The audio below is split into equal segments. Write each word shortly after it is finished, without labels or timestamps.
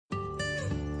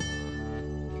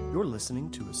You're listening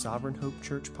to a Sovereign Hope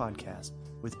Church podcast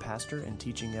with pastor and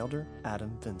teaching elder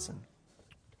Adam Vinson.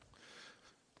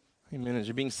 Amen. As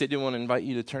you're being seated, I want to invite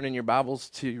you to turn in your Bibles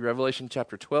to Revelation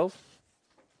chapter 12.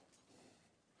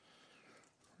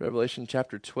 Revelation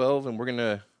chapter 12, and we're going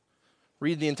to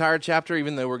read the entire chapter,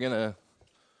 even though we're going to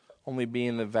only be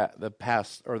in the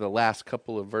past or the last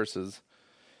couple of verses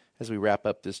as we wrap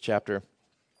up this chapter.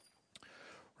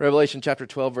 Revelation chapter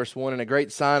 12, verse 1, and a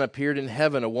great sign appeared in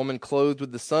heaven, a woman clothed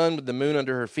with the sun, with the moon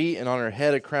under her feet, and on her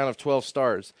head a crown of 12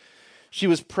 stars. She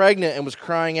was pregnant and was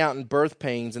crying out in birth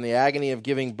pains and the agony of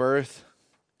giving birth.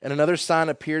 And another sign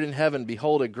appeared in heaven.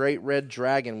 Behold, a great red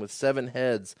dragon with 7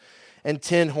 heads and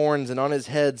 10 horns, and on his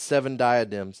head 7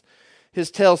 diadems. His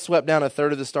tail swept down a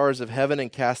third of the stars of heaven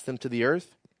and cast them to the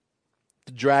earth.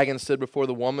 The dragon stood before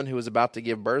the woman who was about to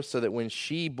give birth, so that when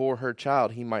she bore her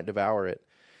child, he might devour it.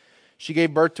 She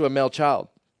gave birth to a male child,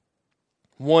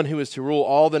 one who is to rule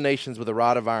all the nations with a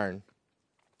rod of iron.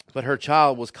 But her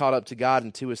child was caught up to God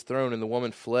and to his throne, and the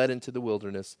woman fled into the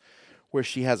wilderness, where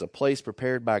she has a place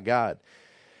prepared by God,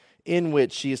 in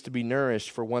which she is to be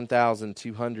nourished for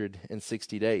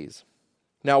 1,260 days.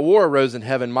 Now war arose in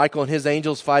heaven, Michael and his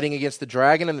angels fighting against the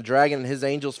dragon, and the dragon and his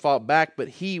angels fought back, but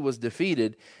he was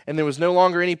defeated, and there was no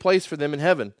longer any place for them in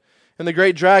heaven. And the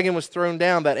great dragon was thrown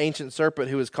down, that ancient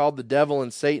serpent who is called the devil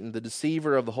and Satan, the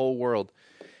deceiver of the whole world.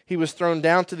 He was thrown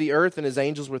down to the earth, and his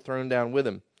angels were thrown down with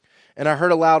him. And I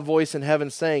heard a loud voice in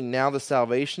heaven saying, Now the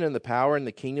salvation and the power and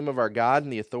the kingdom of our God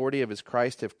and the authority of his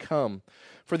Christ have come.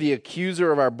 For the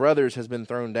accuser of our brothers has been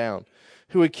thrown down,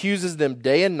 who accuses them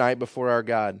day and night before our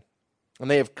God. And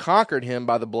they have conquered him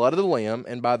by the blood of the Lamb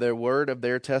and by their word of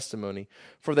their testimony,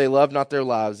 for they love not their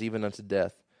lives even unto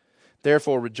death.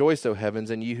 Therefore rejoice, O heavens,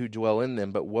 and you who dwell in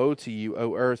them. But woe to you,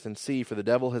 O earth and sea, for the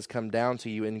devil has come down to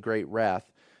you in great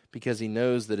wrath, because he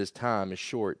knows that his time is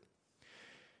short.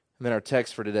 And then our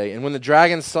text for today. And when the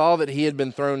dragon saw that he had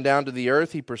been thrown down to the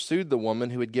earth, he pursued the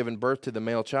woman who had given birth to the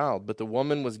male child. But the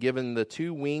woman was given the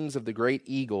 2 wings of the great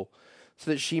eagle, so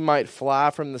that she might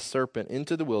fly from the serpent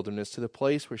into the wilderness to the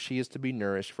place where she is to be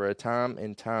nourished for a time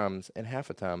and times and half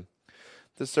a time.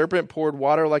 The serpent poured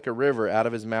water like a river out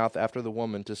of his mouth after the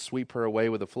woman to sweep her away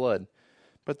with a flood.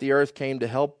 But the earth came to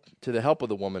the help of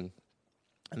the woman.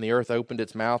 And the earth opened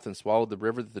its mouth and swallowed the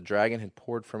river that the dragon had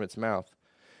poured from its mouth.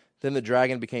 Then the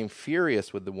dragon became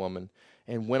furious with the woman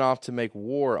and went off to make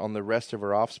war on the rest of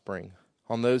her offspring,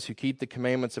 on those who keep the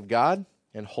commandments of God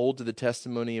and hold to the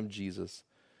testimony of Jesus.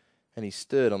 And he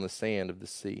stood on the sand of the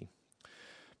sea.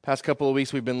 Past couple of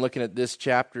weeks, we've been looking at this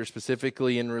chapter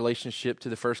specifically in relationship to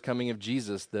the first coming of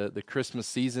Jesus. The Christmas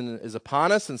season is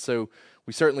upon us, and so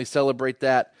we certainly celebrate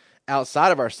that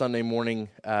outside of our Sunday morning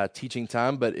teaching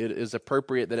time, but it is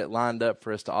appropriate that it lined up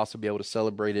for us to also be able to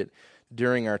celebrate it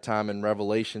during our time in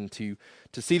Revelation, to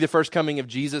see the first coming of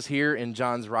Jesus here in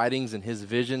John's writings and his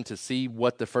vision, to see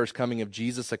what the first coming of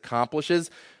Jesus accomplishes.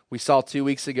 We saw 2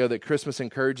 weeks ago that Christmas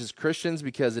encourages Christians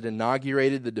because it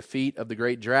inaugurated the defeat of the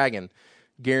great dragon,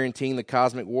 guaranteeing the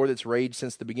cosmic war that's raged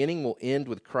since the beginning will end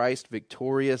with Christ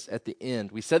victorious at the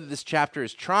end. We said that this chapter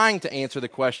is trying to answer the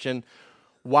question,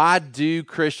 why do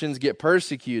Christians get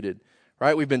persecuted?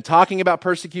 Right? We've been talking about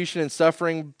persecution and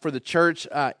suffering for the church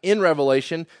in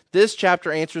Revelation. This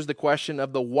chapter answers the question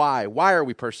of the why. Why are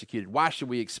we persecuted? Why should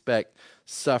we expect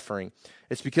suffering?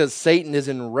 It's because Satan is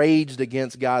enraged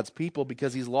against God's people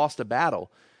because he's lost a battle.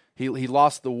 He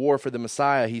lost the war for the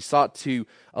Messiah. He sought to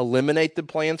eliminate the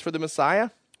plans for the Messiah.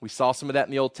 We saw some of that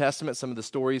in the Old Testament, some of the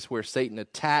stories where Satan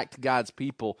attacked God's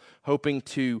people, hoping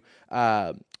to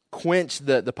quench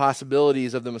the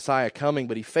possibilities of the Messiah coming,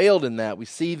 but he failed in that. We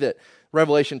see that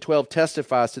Revelation 12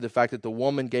 testifies to the fact that the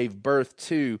woman gave birth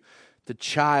to the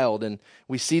child, and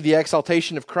we see the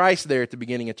exaltation of Christ there at the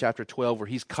beginning of chapter 12, where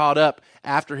he's caught up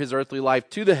after his earthly life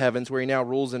to the heavens, where he now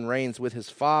rules and reigns with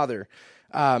his Father.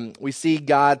 We see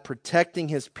God protecting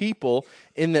his people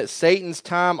in that Satan's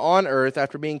time on earth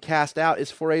after being cast out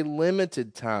is for a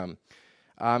limited time.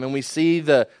 And we see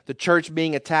the church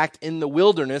being attacked in the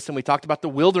wilderness, and we talked about the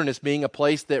wilderness being a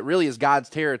place that really is God's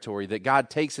territory, that God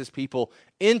takes his people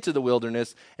into the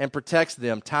wilderness and protects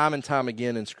them time and time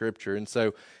again in Scripture. And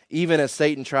so even as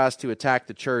Satan tries to attack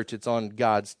the church, it's on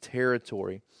God's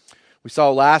territory. We saw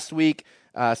last week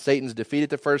Satan's defeat at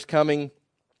the first coming,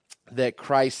 that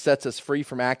Christ sets us free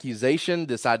from accusation,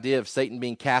 this idea of Satan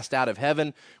being cast out of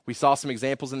heaven. We saw some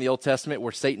examples in the Old Testament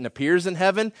where Satan appears in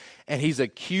heaven and he's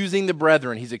accusing the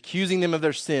brethren. He's accusing them of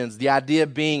their sins. The idea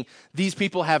being these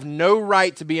people have no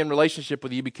right to be in relationship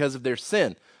with you because of their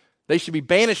sin. They should be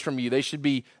banished from you. They should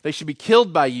be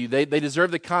killed by you. They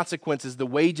deserve the consequences, the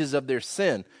wages of their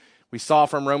sin. We saw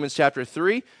from Romans chapter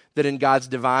 3 that in God's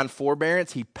divine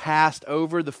forbearance, he passed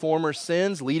over the former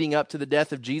sins leading up to the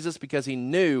death of Jesus because he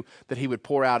knew that he would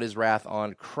pour out his wrath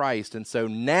on Christ. And so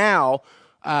now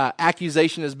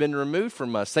accusation has been removed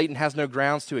from us. Satan has no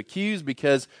grounds to accuse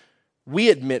because we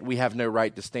admit we have no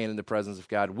right to stand in the presence of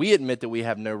God. We admit that we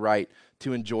have no right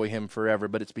to enjoy him forever,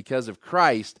 but it's because of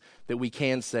Christ that we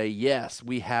can say, yes,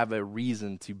 we have a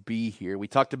reason to be here. We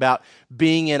talked about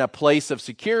being in a place of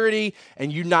security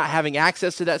and you not having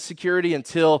access to that security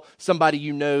until somebody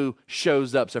you know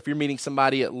shows up. So if you're meeting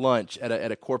somebody at lunch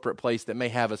at a corporate place that may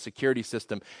have a security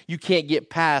system, you can't get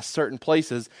past certain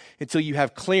places until you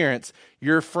have clearance.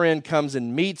 Your friend comes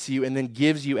and meets you and then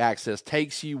gives you access,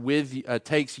 takes you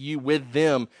with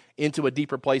them into a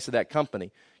deeper place of that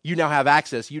company. You now have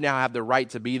access. You now have the right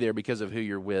to be there because of who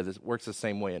you're with. It works the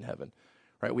same way in heaven,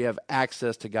 right? We have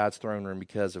access to God's throne room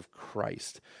because of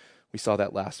Christ. We saw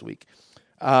that last week.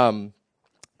 From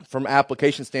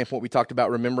application standpoint, we talked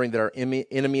about remembering that our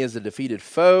enemy is a defeated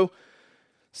foe.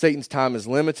 Satan's time is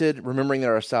limited. Remembering that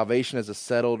our salvation is a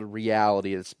settled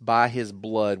reality. It's by his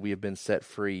blood we have been set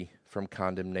free from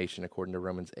condemnation, according to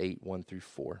Romans 8,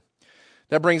 1-4.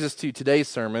 That brings us to today's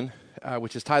sermon,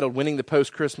 which is titled Winning the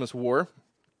Post-Christmas War.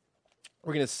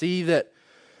 We're going to see that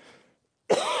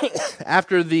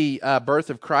after the birth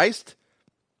of Christ,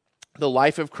 the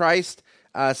life of Christ,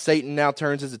 Satan now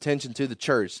turns his attention to the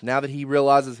church. Now that he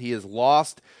realizes he has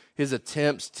lost his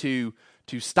attempts to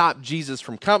stop Jesus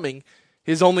from coming,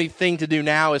 his only thing to do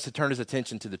now is to turn his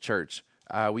attention to the church.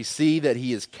 We see that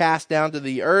he is cast down to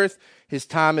the earth. His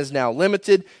time is now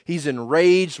limited. He's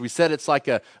enraged. We said it's like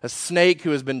a snake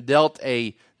who has been dealt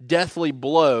a deathly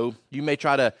blow. You may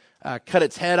try to cut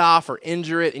its head off or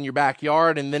injure it in your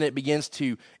backyard, and then it begins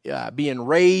to be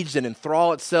enraged and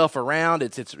enthrall itself around.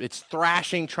 It's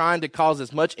thrashing, trying to cause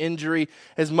as much injury,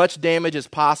 as much damage as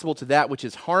possible to that which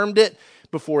has harmed it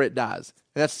before it dies.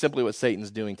 And that's simply what Satan's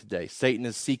doing today. Satan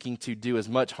is seeking to do as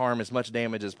much harm, as much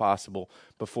damage as possible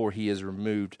before he is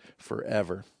removed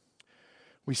forever.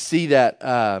 We see that.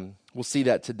 We'll see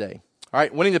that today. All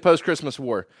right, winning the post-Christmas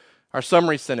war. Our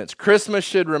summary sentence: Christmas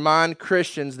should remind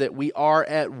Christians that we are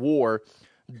at war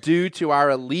due to our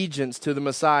allegiance to the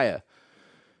Messiah,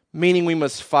 meaning we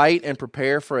must fight and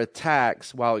prepare for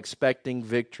attacks while expecting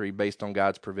victory based on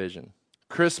God's provision.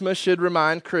 Christmas should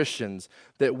remind Christians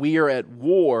that we are at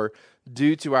war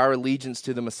due to our allegiance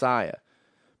to the Messiah,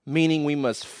 meaning we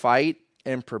must fight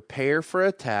and prepare for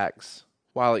attacks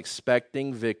while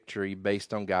expecting victory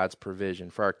based on God's provision.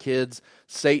 For our kids,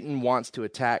 Satan wants to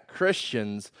attack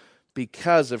Christians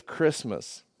because of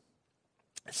Christmas.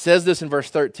 It says this in verse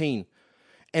 13.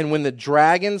 And when the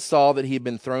dragon saw that he had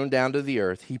been thrown down to the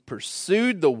earth, he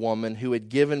pursued the woman who had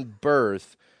given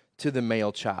birth to the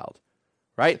male child.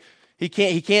 Right? He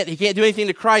can't do anything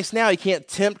to Christ now. He can't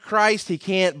tempt Christ. He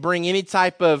can't bring any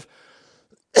type of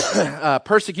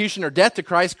persecution or death to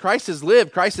Christ. Christ has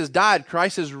lived. Christ has died.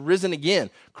 Christ has risen again.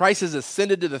 Christ has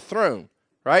ascended to the throne.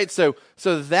 Right? So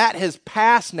that has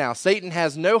passed now. Satan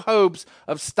has no hopes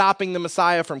of stopping the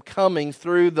Messiah from coming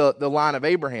through the line of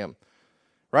Abraham.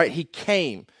 Right? He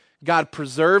came. God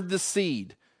preserved the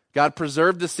seed. God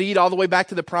preserved the seed all the way back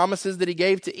to the promises that he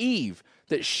gave to Eve,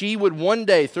 that she would one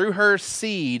day, through her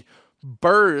seed,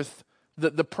 birth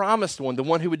the promised one, the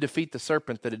one who would defeat the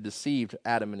serpent that had deceived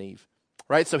Adam and Eve.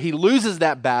 Right? So he loses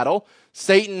that battle.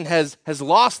 Satan has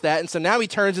lost that, and so now he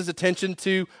turns his attention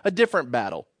to a different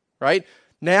battle. Right?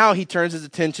 Now he turns his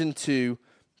attention to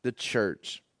the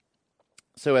church.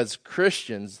 So as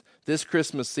Christians, this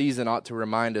Christmas season ought to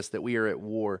remind us that we are at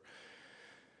war,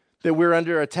 that we're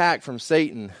under attack from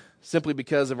Satan simply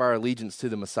because of our allegiance to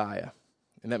the Messiah.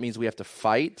 And that means we have to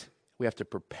fight. We have to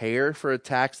prepare for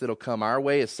attacks that'll come our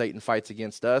way as Satan fights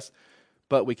against us,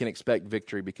 but we can expect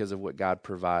victory because of what God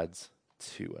provides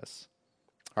to us.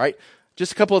 All right,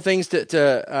 just a couple of things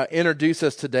to introduce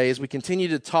us today as we continue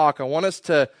to talk. I want us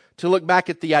to look back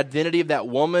at the identity of that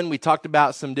woman. We talked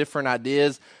about some different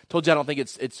ideas. Told you I don't think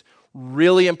it's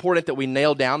really important that we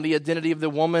nail down the identity of the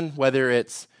woman, whether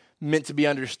it's meant to be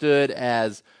understood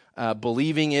as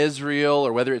believing Israel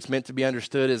or whether it's meant to be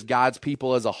understood as God's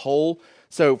people as a whole.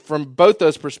 So from both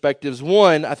those perspectives,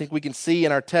 one, I think we can see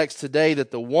in our text today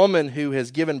that the woman who has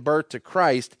given birth to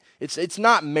Christ, it's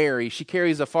not Mary. She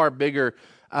carries a far bigger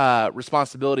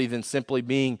responsibility than simply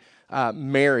being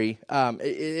Mary.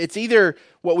 It's either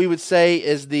what we would say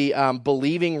is the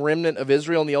believing remnant of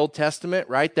Israel in the Old Testament,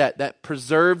 right? That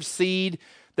preserved seed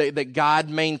that God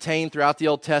maintained throughout the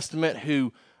Old Testament,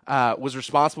 who was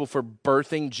responsible for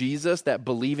birthing Jesus, that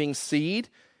believing seed.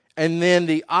 And then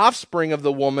the offspring of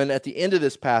the woman at the end of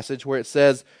this passage, where it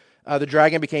says the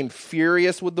dragon became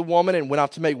furious with the woman and went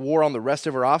off to make war on the rest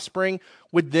of her offspring,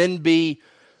 would then be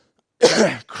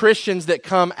Christians that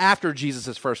come after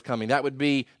Jesus' first coming. That would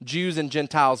be Jews and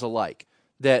Gentiles alike.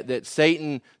 That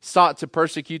Satan sought to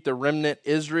persecute the remnant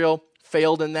Israel,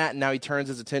 failed in that, and now he turns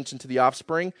his attention to the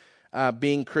offspring,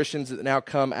 being Christians that now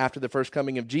come after the first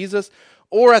coming of Jesus.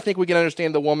 Or I think we can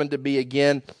understand the woman to be,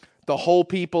 again, the whole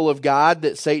people of God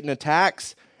that Satan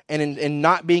attacks, and in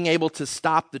not being able to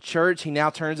stop the church, he now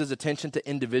turns his attention to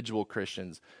individual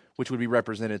Christians, which would be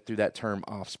represented through that term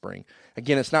offspring.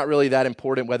 Again, it's not really that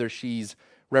important whether she's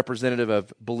representative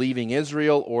of believing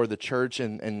Israel or the church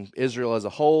and Israel as a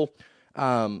whole,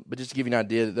 but just to give you an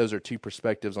idea that those are two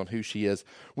perspectives on who she is.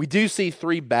 We do see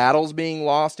 3 battles being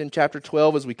lost in chapter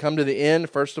 12 as we come to the end.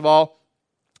 First of all,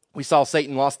 we saw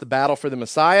Satan lost the battle for the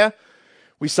Messiah.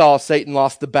 We saw Satan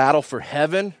lost the battle for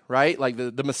heaven, right? Like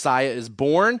the Messiah is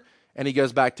born and he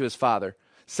goes back to his Father.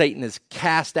 Satan is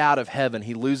cast out of heaven.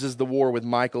 He loses the war with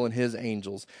Michael and his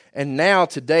angels. And now,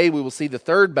 today, we will see the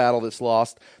 3rd battle that's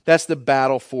lost. That's the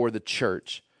battle for the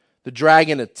church. The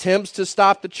dragon attempts to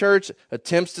stop the church,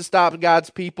 attempts to stop God's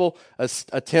people,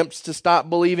 attempts to stop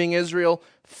believing Israel,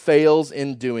 fails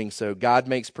in doing so. God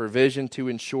makes provision to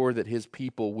ensure that his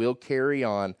people will carry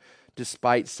on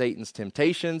despite Satan's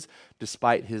temptations,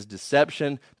 despite his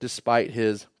deception, despite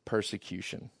his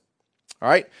persecution. All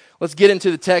right, let's get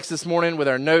into the text this morning with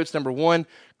our notes. Number 1,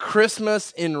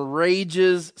 Christmas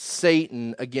enrages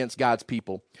Satan against God's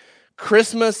people.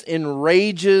 Christmas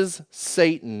enrages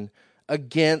Satan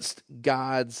against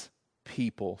God's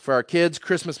people. For our kids,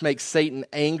 Christmas makes Satan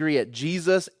angry at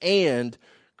Jesus and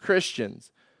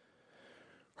Christians.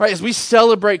 All right, as we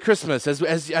celebrate Christmas,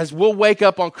 as we'll wake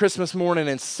up on Christmas morning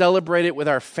and celebrate it with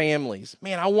our families,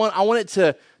 man, I want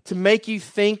it to make you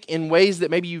think in ways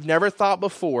that maybe you've never thought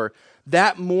before.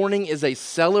 That morning is a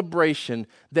celebration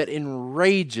that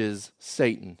enrages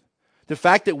Satan. The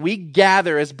fact that we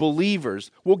gather as believers,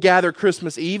 we'll gather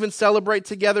Christmas Eve and celebrate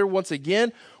together once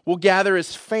again. We'll gather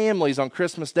as families on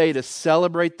Christmas Day to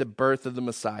celebrate the birth of the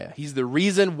Messiah. He's the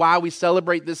reason why we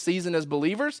celebrate this season as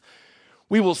believers.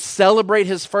 We will celebrate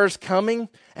his first coming,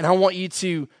 and I want you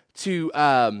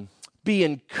to be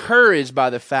encouraged by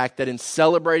the fact that in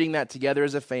celebrating that together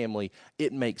as a family,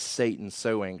 it makes Satan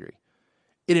so angry.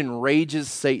 It enrages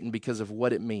Satan because of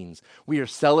what it means. We are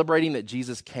celebrating that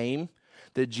Jesus came,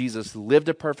 that Jesus lived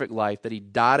a perfect life, that he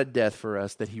died a death for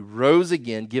us, that he rose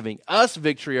again, giving us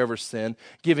victory over sin,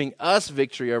 giving us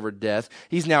victory over death.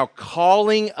 He's now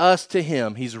calling us to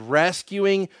him. He's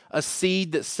rescuing a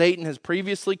seed that Satan has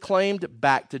previously claimed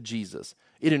back to Jesus.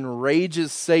 It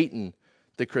enrages Satan,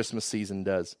 the Christmas season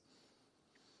does.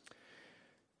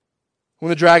 When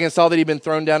the dragon saw that he'd been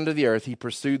thrown down to the earth, he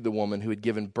pursued the woman who had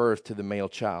given birth to the male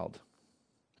child.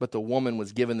 But the woman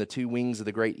was given the 2 wings of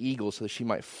the great eagle so that she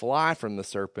might fly from the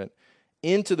serpent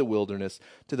into the wilderness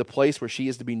to the place where she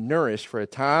is to be nourished for a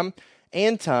time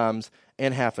and times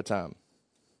and half a time.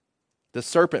 The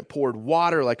serpent poured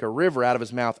water like a river out of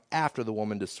his mouth after the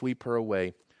woman to sweep her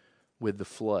away with the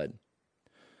flood.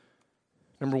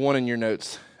 Number 1 in your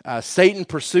notes, Satan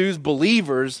pursues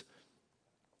believers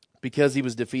because he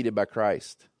was defeated by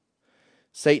Christ.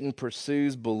 Satan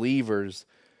pursues believers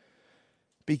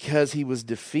because he was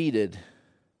defeated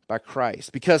by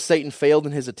Christ. Because Satan failed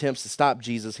in his attempts to stop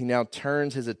Jesus, he now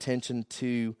turns his attention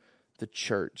to the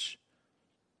church.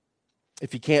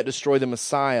 If he can't destroy the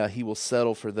Messiah, he will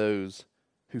settle for those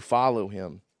who follow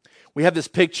him. We have this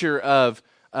picture of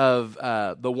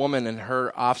the woman and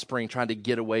her offspring trying to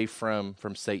get away from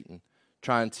Satan,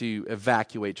 trying to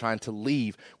evacuate, trying to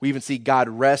leave. We even see God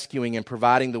rescuing and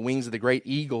providing the wings of the great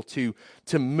eagle to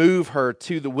move her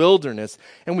to the wilderness.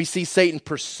 And we see Satan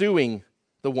pursuing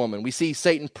the woman. We see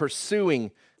Satan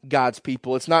pursuing God's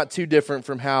people. It's not too different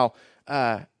from how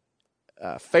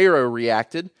Pharaoh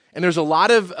reacted. And there's a lot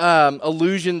of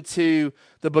allusion to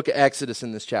the book of Exodus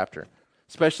in this chapter,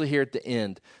 especially here at the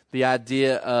end. The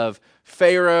idea of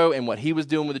Pharaoh and what he was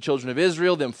doing with the children of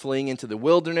Israel, them fleeing into the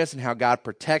wilderness and how God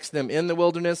protects them in the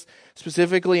wilderness.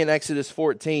 Specifically in Exodus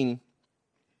 14,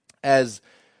 as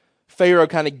Pharaoh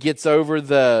kind of gets over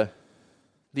the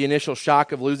initial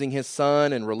shock of losing his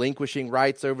son and relinquishing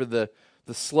rights over the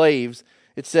slaves,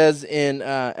 it says in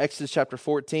Exodus chapter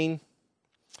 14,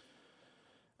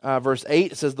 verse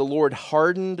 8, it says, "The Lord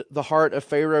hardened the heart of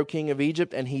Pharaoh, king of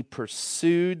Egypt, and he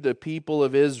pursued the people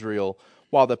of Israel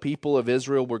while the people of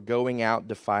Israel were going out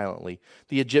defiantly.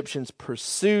 The Egyptians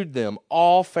pursued them,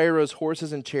 all Pharaoh's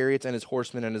horses and chariots and his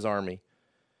horsemen and his army.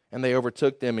 And they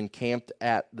overtook them and camped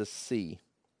at the sea."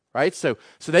 Right? So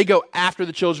they go after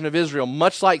the children of Israel,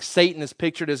 much like Satan is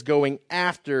pictured as going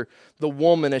after the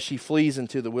woman as she flees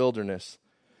into the wilderness.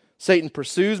 Satan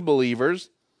pursues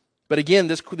believers. But again,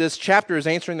 this chapter is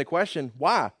answering the question,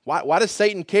 why? Why does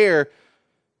Satan care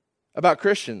about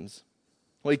Christians?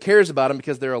 Well, he cares about them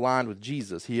because they're aligned with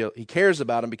Jesus. He cares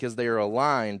about them because they are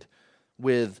aligned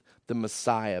with the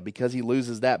Messiah. Because he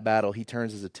loses that battle, he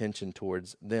turns his attention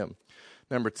towards them.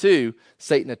 Number two,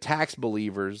 Satan attacks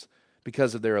believers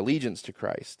because of their allegiance to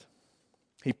Christ.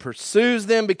 He pursues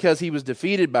them because he was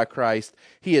defeated by Christ.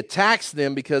 He attacks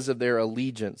them because of their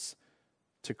allegiance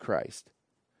to Christ.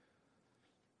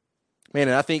 Man,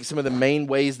 and I think some of the main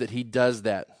ways that he does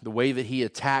that, the way that he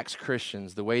attacks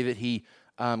Christians, the way that he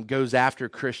goes after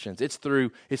Christians, it's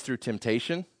through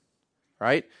temptation,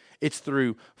 right? It's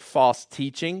through false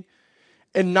teaching,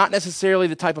 and not necessarily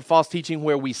the type of false teaching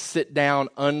where we sit down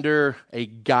under a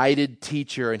guided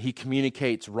teacher and he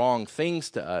communicates wrong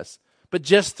things to us, but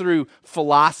just through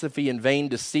philosophy and vain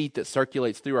deceit that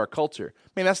circulates through our culture.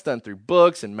 Man, that's done through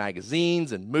books and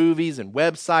magazines and movies and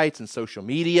websites and social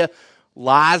media.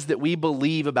 Lies that we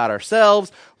believe about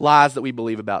ourselves, lies that we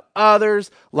believe about others,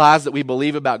 lies that we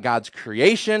believe about God's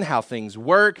creation, how things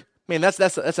work. Man, that's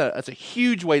a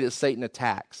huge way that Satan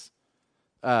attacks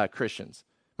Christians.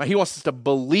 Right? He wants us to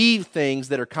believe things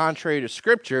that are contrary to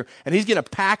Scripture, and he's going to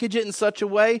package it in such a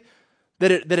way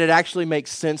that it actually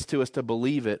makes sense to us to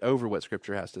believe it over what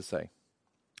Scripture has to say.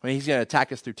 I mean, he's going to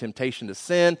attack us through temptation to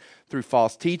sin, through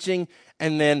false teaching,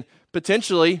 and then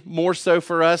potentially more so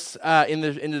for us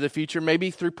into the future, maybe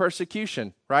through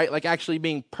persecution, right? Like actually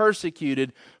being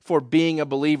persecuted for being a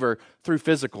believer through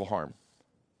physical harm.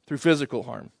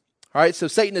 All right, so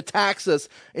Satan attacks us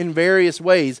in various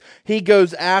ways. He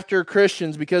goes after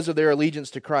Christians because of their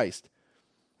allegiance to Christ.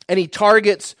 And he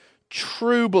targets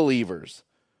true believers,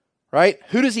 right?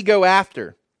 Who does he go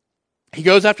after? He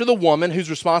goes after the woman who's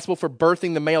responsible for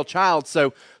birthing the male child.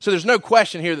 So there's no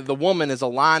question here that the woman is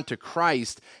aligned to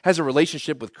Christ, has a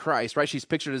relationship with Christ, right? She's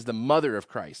pictured as the mother of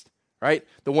Christ, right?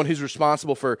 The one who's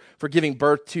responsible for giving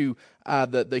birth to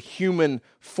the human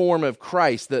form of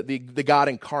Christ, the God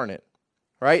incarnate,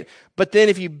 right? But then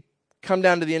if you come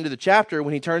down to the end of the chapter,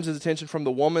 when he turns his attention from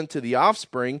the woman to the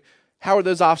offspring, how are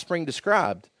those offspring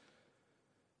described?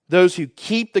 Those who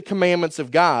keep the commandments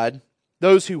of God,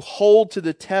 those who hold to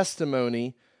the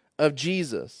testimony of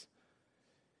Jesus.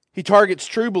 He targets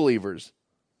true believers.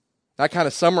 I kind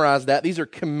of summarized that. These are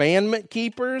commandment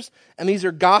keepers and these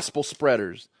are gospel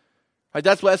spreaders. Right?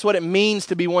 That's what it means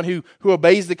to be one who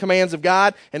obeys the commands of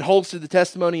God and holds to the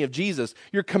testimony of Jesus.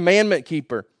 You're a commandment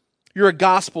keeper. You're a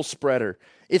gospel spreader.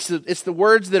 It's the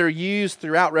words that are used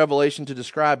throughout Revelation to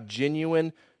describe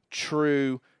genuine,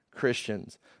 true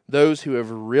Christians. Those who have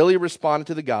really responded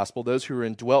to the gospel, those who are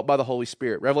indwelt by the Holy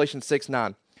Spirit. Revelation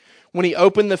 6:9. When he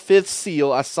opened the fifth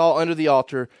seal, I saw under the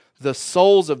altar the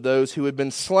souls of those who had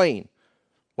been slain.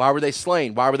 Why were they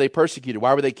slain? Why were they persecuted?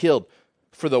 Why were they killed?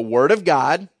 For the word of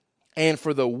God and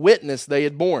for the witness they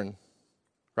had borne.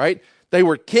 Right? They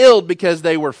were killed because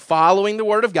they were following the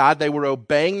word of God. They were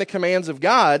obeying the commands of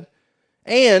God.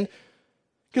 And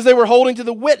because they were holding to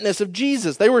the witness of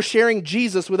Jesus. They were sharing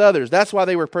Jesus with others. That's why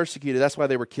they were persecuted. That's why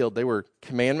they were killed. They were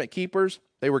commandment keepers.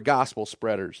 They were gospel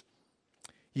spreaders.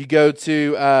 You go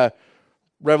to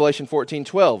Revelation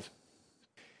 14:12.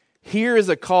 Here is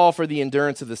a call for the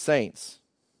endurance of the saints.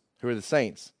 Who are the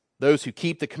saints? Those who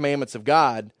keep the commandments of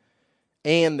God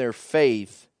and their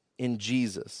faith in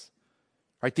Jesus.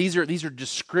 Right? These are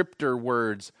descriptor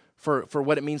words for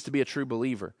what it means to be a true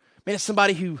believer. Man, it's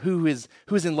somebody who is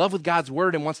in love with God's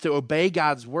word and wants to obey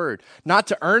God's word. Not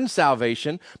to earn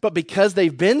salvation, but because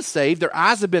they've been saved, their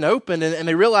eyes have been opened, and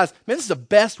they realize, man, this is the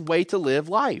best way to live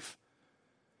life.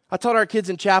 I taught our kids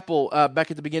in chapel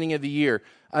back at the beginning of the year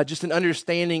just an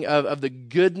understanding of the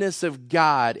goodness of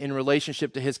God in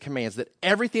relationship to his commands, that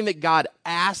everything that God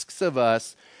asks of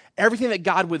us, everything that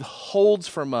God withholds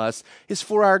from us is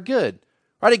for our good.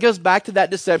 Right? It goes back to that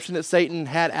deception that Satan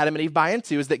had Adam and Eve buy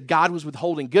into, is that God was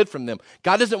withholding good from them.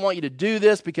 God doesn't want you to do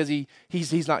this because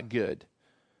he's not good.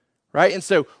 Right? And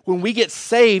so when we get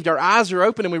saved, our eyes are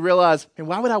open and we realize, and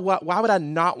why would I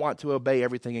not want to obey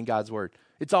everything in God's word?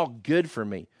 It's all good for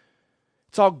me.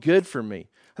 It's all good for me.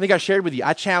 I think I shared with you,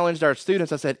 I challenged our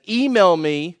students, I said, email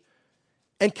me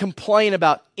and complain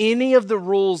about any of the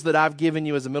rules that I've given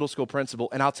you as a middle school principal,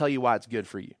 and I'll tell you why it's good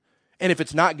for you. And if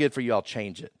it's not good for you, I'll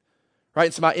change it. Right?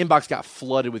 And so my inbox got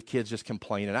flooded with kids just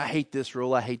complaining. I hate this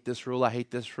rule. I hate this rule. I hate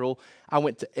this rule. I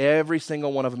went to every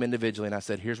single one of them individually and I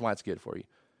said, here's why it's good for you.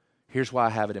 Here's why I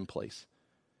have it in place.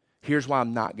 Here's why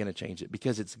I'm not going to change it,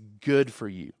 because it's good for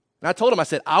you. And I told them, I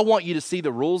said, I want you to see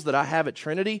the rules that I have at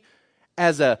Trinity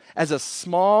as a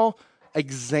small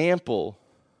example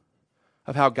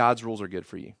of how God's rules are good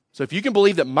for you. So if you can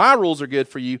believe that my rules are good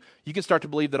for you, you can start to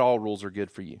believe that all rules are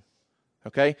good for you.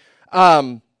 Okay?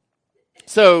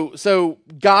 So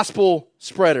gospel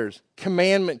spreaders,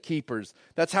 commandment keepers,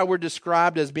 that's how we're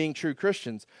described as being true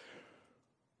Christians.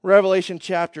 Revelation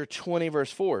chapter 20,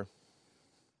 verse 4.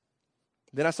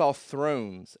 Then I saw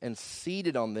thrones, and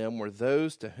seated on them were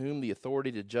those to whom the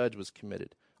authority to judge was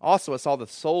committed. Also I saw the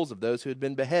souls of those who had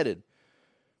been beheaded.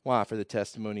 Why? For the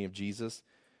testimony of Jesus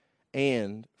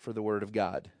and for the word of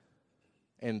God.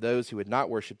 And those who had not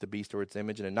worshipped the beast or its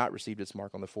image and had not received its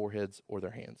mark on their foreheads or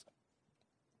their hands.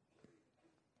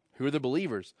 Who are the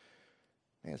believers?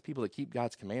 Man, it's people that keep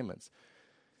God's commandments.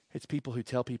 It's people who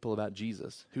tell people about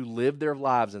Jesus, who live their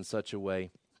lives in such a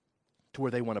way to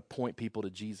where they want to point people to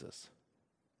Jesus.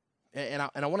 And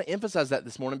I want to emphasize that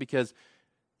this morning because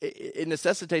it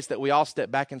necessitates that we all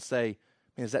step back and say,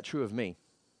 man, is that true of me?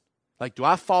 Like, do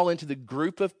I fall into the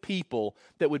group of people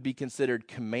that would be considered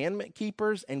commandment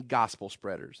keepers and gospel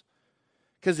spreaders?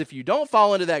 Because if you don't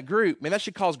fall into that group, man, that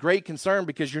should cause great concern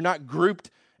because you're not grouped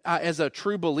as a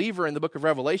true believer in the book of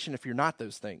Revelation if you're not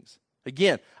those things.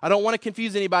 Again, I don't want to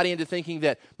confuse anybody into thinking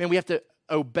that, man, we have to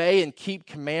obey and keep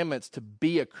commandments to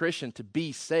be a Christian, to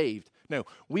be saved. No,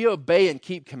 we obey and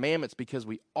keep commandments because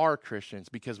we are Christians,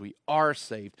 because we are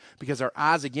saved, because our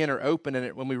eyes, again, are open in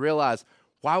it when we realize,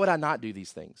 why would I not do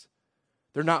these things?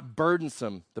 They're not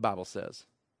burdensome, the Bible says,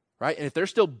 right? And if they're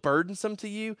still burdensome to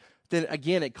you, then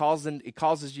again, it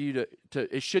causes you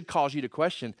it should cause you to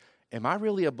question, am I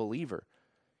really a believer?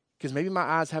 Because maybe my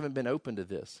eyes haven't been open to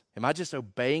this. Am I just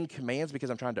obeying commands because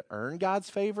I'm trying to earn God's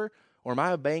favor? Or am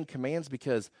I obeying commands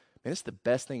because, man, it's the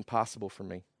best thing possible for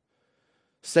me?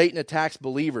 Satan attacks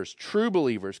believers, true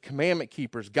believers, commandment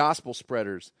keepers, gospel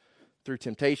spreaders through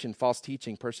temptation, false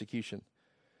teaching, persecution.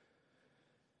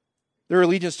 Their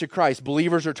allegiance to Christ.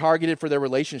 Believers are targeted for their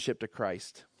relationship to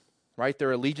Christ, right?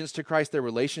 Their allegiance to Christ, their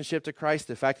relationship to Christ,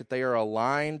 the fact that they are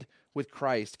aligned with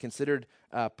Christ, considered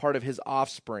part of his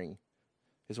offspring,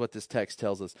 is what this text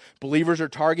tells us. Believers are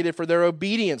targeted for their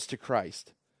obedience to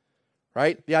Christ,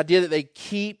 right? The idea that they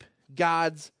keep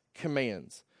God's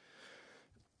commands.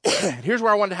 Here's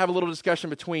where I wanted to have a little discussion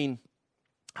between,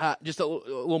 just a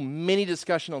little mini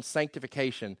discussion on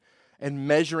sanctification and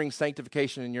measuring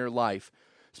sanctification in your life,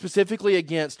 specifically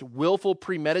against willful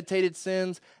premeditated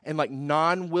sins and like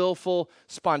non-willful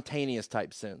spontaneous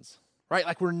type sins, right?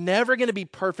 Like we're never going to be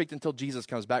perfect until Jesus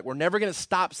comes back. We're never going to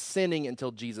stop sinning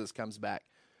until Jesus comes back.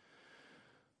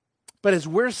 But as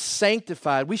we're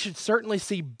sanctified, we should certainly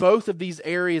see both of these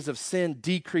areas of sin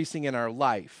decreasing in our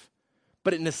life.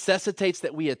 But it necessitates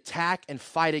that we attack and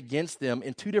fight against them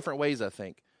in two different ways, I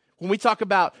think. When we talk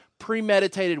about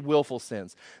premeditated willful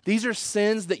sins, these are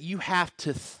sins that you have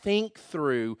to think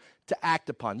through to act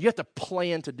upon. You have to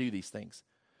plan to do these things.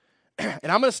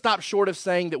 And I'm going to stop short of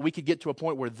saying that we could get to a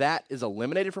point where that is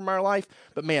eliminated from our life.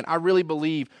 But man, I really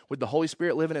believe with the Holy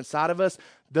Spirit living inside of us,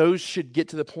 those should get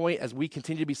to the point as we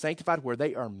continue to be sanctified where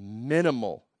they are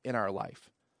minimal in our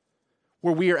life,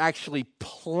 where we are actually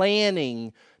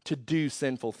planning to do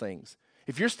sinful things.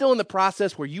 If you're still in the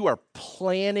process where you are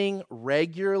planning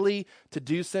regularly to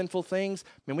do sinful things,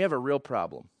 man, we have a real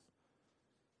problem.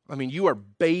 I mean, you are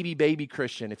baby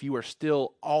Christian if you are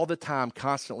still all the time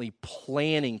constantly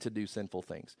planning to do sinful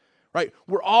things, right?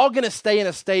 We're all going to stay in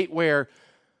a state where,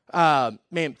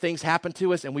 things happen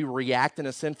to us and we react in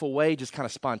a sinful way, just kind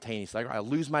of spontaneous. Like I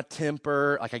lose my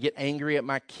temper, like I get angry at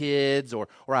my kids, or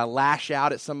I lash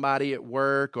out at somebody at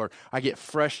work, or I get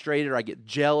frustrated, or I get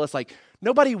jealous. Like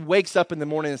nobody wakes up in the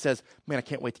morning and says, man, I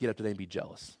can't wait to get up today and be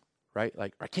jealous, right?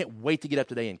 Like I can't wait to get up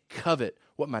today and covet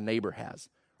what my neighbor has.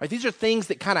 Right? These are things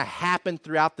that kind of happen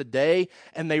throughout the day,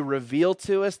 and they reveal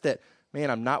to us that,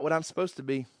 man, I'm not what I'm supposed to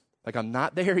be. Like, I'm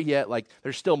not there yet. Like,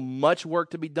 there's still much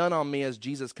work to be done on me as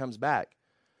Jesus comes back.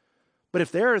 But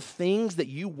if there are things that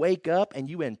you wake up and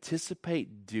you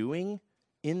anticipate doing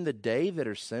in the day that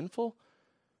are sinful,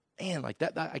 man, like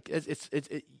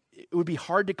it would be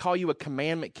hard to call you a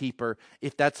commandment keeper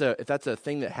if that's a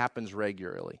thing that happens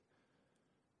regularly,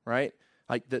 right?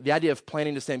 Like the idea of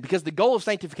planning to sin. Because the goal of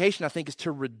sanctification, I think, is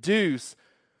to reduce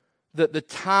the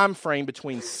time frame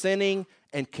between sinning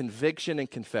and conviction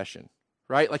and confession,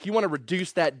 right? Like you want to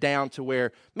reduce that down to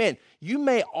where, man, you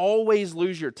may always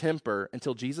lose your temper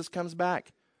until Jesus comes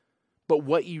back, but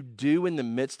what you do in the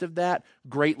midst of that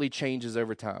greatly changes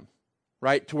over time,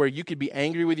 right? To where you could be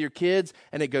angry with your kids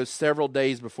and it goes several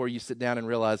days before you sit down and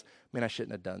realize, man, I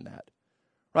shouldn't have done that.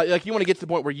 Right? Like you want to get to the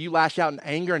point where you lash out in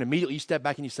anger and immediately you step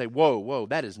back and you say, whoa,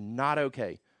 that is not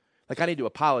okay. Like I need to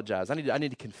apologize. I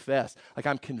need to confess. Like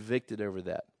I'm convicted over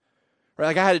that. Right?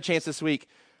 Like I had a chance this week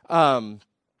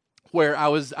where I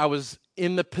was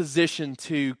in the position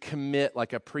to commit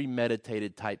like a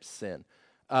premeditated type sin.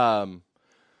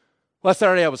 Last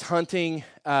Saturday I was hunting,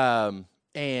 and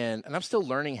I'm still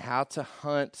learning how to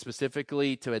hunt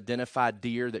specifically to identify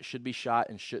deer that should be shot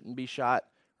and shouldn't be shot,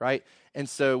 right? And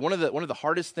so one of the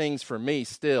hardest things for me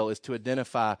still is to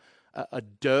identify a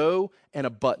doe and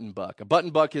a button buck. A button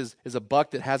buck is a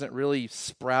buck that hasn't really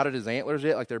sprouted his antlers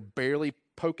yet, like they're barely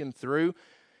poking through,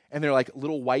 and they're like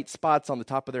little white spots on the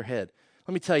top of their head.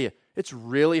 Let me tell you, it's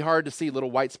really hard to see little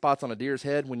white spots on a deer's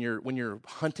head when you're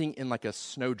hunting in like a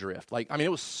snowdrift. Like, I mean,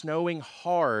 it was snowing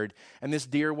hard, and this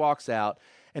deer walks out.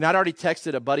 And I'd already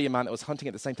texted a buddy of mine that was hunting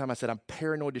at the same time. I said, I'm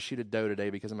paranoid to shoot a doe today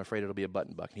because I'm afraid it'll be a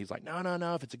button buck. And he's like,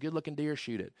 no, if it's a good-looking deer,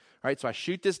 shoot it. All right, so I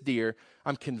shoot this deer.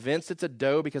 I'm convinced it's a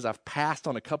doe because I've passed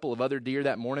on a couple of other deer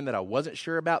that morning that I wasn't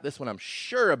sure about. This one I'm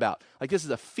sure about. Like, this is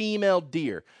a female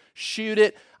deer. Shoot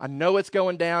it. I know it's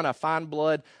going down. I find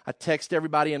blood. I text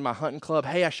everybody in my hunting club,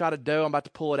 hey, I shot a doe. I'm about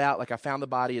to pull it out. Like, I found the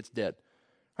body. It's dead.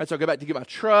 All right, so I go back to get my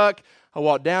truck. I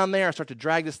walk down there. I start to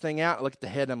drag this thing out. I look at the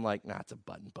head, and I'm like, nah, it's a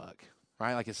button buck.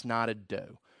 Right? Like, it's not a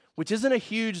doe, which isn't a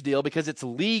huge deal because it's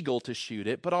legal to shoot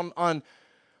it. But on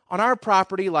our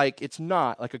property, like, it's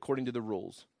not, like, according to the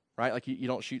rules, right? Like, you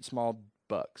don't shoot small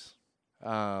bucks.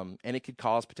 And it could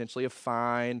cause potentially a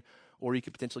fine, or you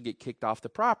could potentially get kicked off the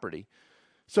property.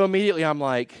 So immediately I'm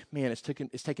like, man, it's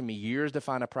taken me years to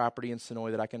find a property in Sonoy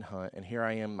that I can hunt. And here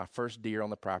I am, my first deer on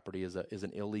the property is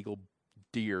an illegal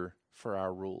deer for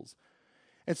our rules.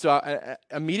 And so I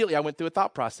immediately I went through a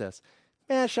thought process.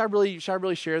 Man, should I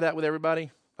really share that with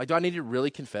everybody? Like, do I need to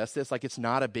really confess this? Like, it's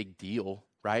not a big deal,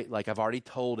 right? Like, I've already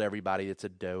told everybody it's a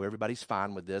doe. Everybody's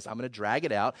fine with this. I'm going to drag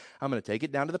it out. I'm going to take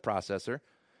it down to the processor,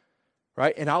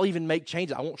 right? And I'll even make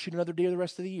changes. I won't shoot another deer the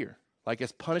rest of the year. Like,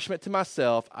 as punishment to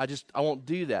myself, I won't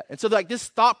do that. And so, like, this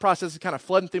thought process is kind of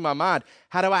flooding through my mind.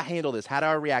 How do I handle this? How do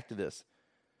I react to this?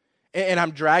 And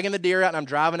I'm dragging the deer out, and I'm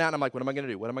driving out, and I'm like, what am I going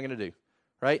to do? What am I going to do,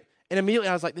 right? And immediately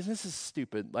I was like, this is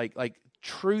stupid. Like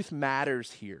truth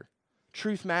matters here.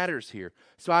 Truth matters here.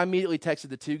 So I immediately texted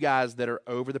the two guys that are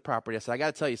over the property. I said, I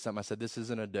got to tell you something. I said, this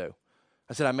isn't a doe.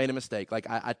 I said, I made a mistake. Like,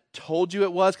 I told you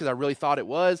it was because I really thought it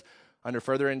was. Under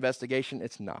further investigation,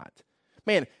 it's not.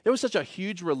 Man, there was such a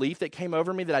huge relief that came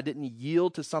over me that I didn't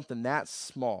yield to something that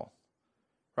small,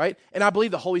 right? And I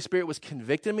believe the Holy Spirit was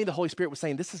convicting me. The Holy Spirit was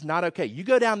saying, this is not okay. You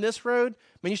go down this road,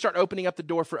 you start opening up the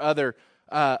door for other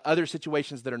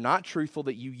situations that are not truthful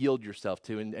that you yield yourself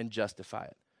to and justify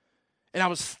it. And I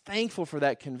was thankful for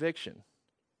that conviction,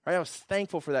 right? I was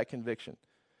thankful for that conviction.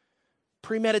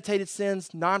 Premeditated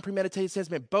sins, non-premeditated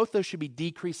sins, man, both those should be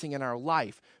decreasing in our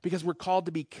life because we're called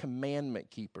to be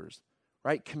commandment keepers,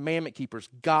 right? Commandment keepers,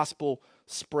 gospel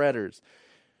spreaders.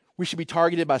 We should be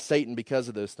targeted by Satan because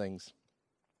of those things.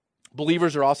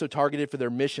 Believers are also targeted for their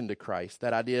mission to Christ,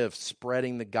 that idea of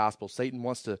spreading the gospel. Satan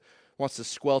wants to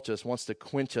squelch us, wants to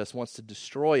quench us, wants to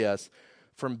destroy us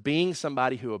from being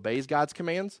somebody who obeys God's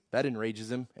commands. That enrages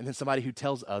him. And then somebody who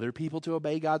tells other people to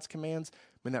obey God's commands,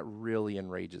 that really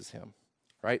enrages him,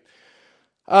 right?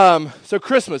 So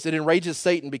Christmas, it enrages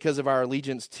Satan because of our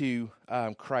allegiance to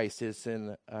Christ.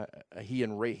 He's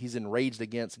enraged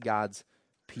against God's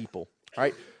people, all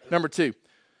right? Number 2,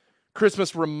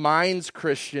 Christmas reminds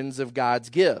Christians of God's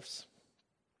gifts.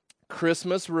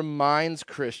 Christmas reminds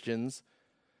Christians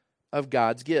of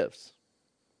God's gifts.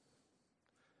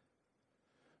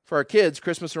 For our kids,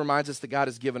 Christmas reminds us that God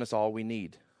has given us all we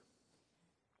need.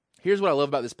 Here's what I love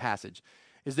about this passage,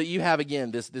 is that you have,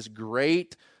 again, this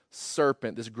great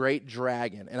serpent, this great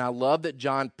dragon. And I love that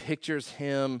John pictures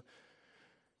him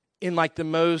in like the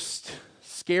most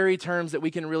scary terms that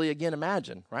we can really, again,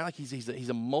 imagine, right? Like he's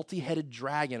a multi-headed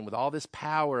dragon with all this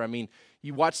power. I mean,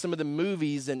 you watch some of the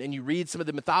movies and you read some of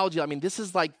the mythology. I mean, this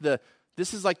is like the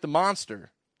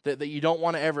monster that you don't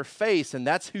want to ever face, and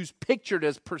that's who's pictured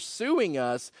as pursuing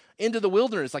us into the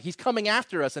wilderness. Like, he's coming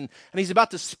after us, and he's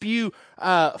about to spew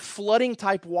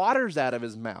flooding-type waters out of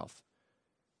his mouth.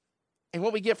 And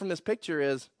what we get from this picture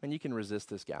is, man, you can resist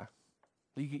this guy.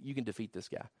 You can defeat this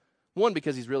guy. One,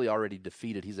 because he's really already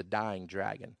defeated. He's a dying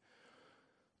dragon.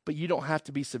 But you don't have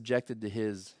to be subjected to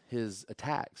his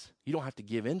attacks. You don't have to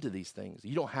give in to these things.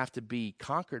 You don't have to be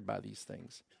conquered by these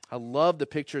things. I love the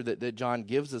picture that John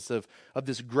gives us of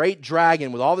this great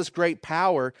dragon with all this great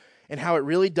power and how it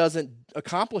really doesn't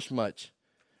accomplish much,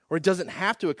 or it doesn't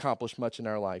have to accomplish much in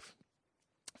our life.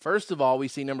 First of all, we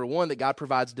see, number 1, that God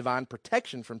provides divine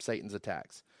protection from Satan's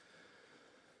attacks.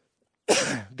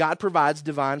 God provides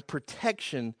divine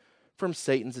protection from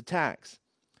Satan's attacks.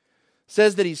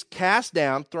 Says that he's cast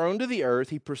down, thrown to the earth.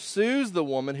 He pursues the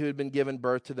woman who had been given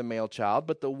birth to the male child,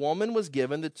 but the woman was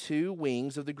given the 2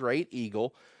 wings of the great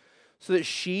eagle so that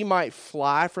she might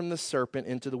fly from the serpent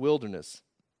into the wilderness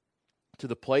to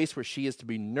the place where she is to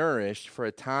be nourished for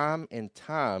a time and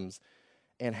times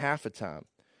and half a time.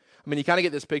 I mean, you kind of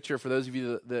get this picture for those of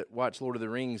you that watch Lord of the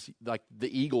Rings, like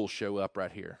the eagles show up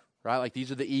right here, right? Like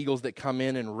these are the eagles that come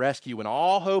in and rescue when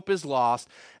all hope is lost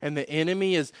and the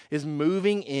enemy is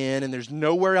moving in and there's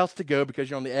nowhere else to go because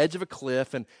you're on the edge of a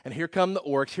cliff and here come the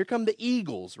orcs, here come the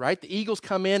eagles, right? The eagles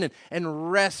come in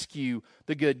and rescue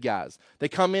the good guys. They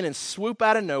come in and swoop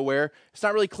out of nowhere. It's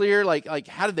not really clear, like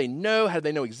how did they know? How did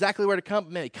they know exactly where to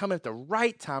come? Man, they come at the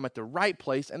right time, at the right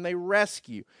place, and they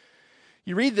rescue.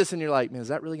 You read this and you're like, man, is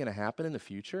that really going to happen in the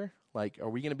future? Like, are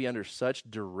we going to be under such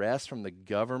duress from the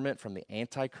government, from the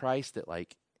Antichrist, that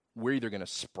like we're either going to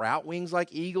sprout wings like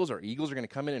eagles or eagles are going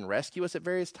to come in and rescue us at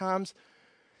various times?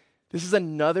 This is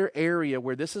another area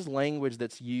where this is language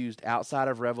that's used outside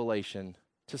of Revelation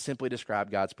to simply describe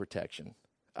God's protection.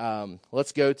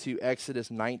 Let's go to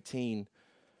Exodus 19,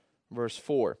 verse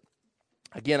 4.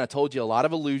 Again, I told you a lot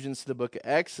of allusions to the book of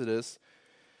Exodus.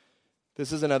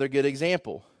 This is another good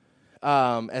example.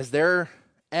 As they're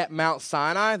at Mount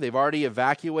Sinai, they've already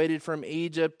evacuated from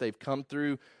Egypt. They've come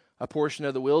through a portion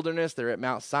of the wilderness. They're at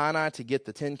Mount Sinai to get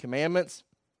the 10 Commandments.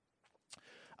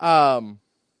 It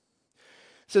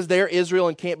says, there Israel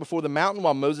encamped before the mountain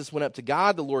while Moses went up to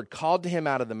God. The Lord called to him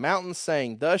out of the mountain,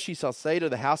 saying, thus ye shall say to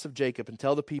the house of Jacob and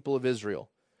tell the people of Israel,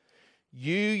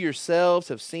 you yourselves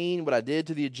have seen what I did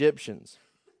to the Egyptians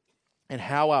and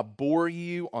how I bore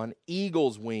you on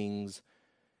eagle's wings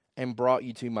and brought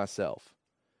you to myself.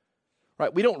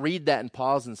 Right? We don't read that and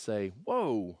pause and say,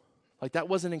 whoa, like that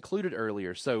wasn't included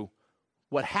earlier. So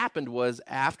what happened was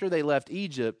after they left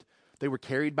Egypt, they were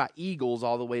carried by eagles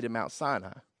all the way to Mount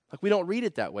Sinai. Like we don't read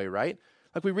it that way, right?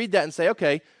 Like we read that and say,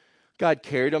 okay, God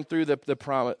carried them through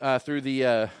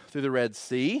the Red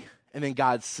Sea, and then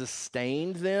God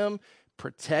sustained them,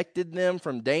 protected them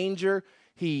from danger.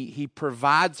 He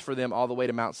provides for them all the way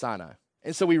to Mount Sinai.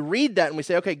 And so we read that and we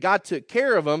say, okay, God took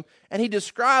care of them, and he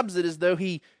describes it as though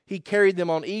he carried them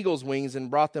on eagle's wings and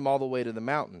brought them all the way to the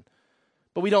mountain.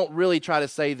 But we don't really try to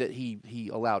say that he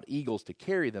allowed eagles to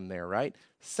carry them there, right?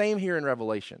 Same here in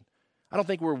Revelation. I don't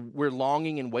think we're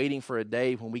longing and waiting for a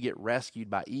day when we get rescued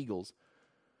by eagles.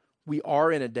 We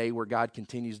are in a day where God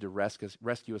continues to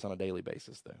rescue us on a daily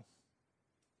basis, though,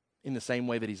 in the same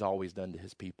way that he's always done to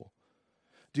his people.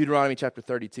 Deuteronomy chapter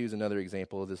 32 is another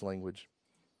example of this language.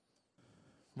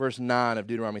 Verse 9 of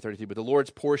Deuteronomy 32, but the Lord's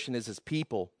portion is his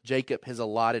people, Jacob his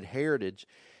allotted heritage.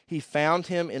 He found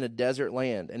him in a desert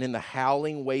land, and in the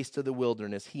howling waste of the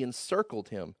wilderness he encircled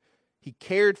him. He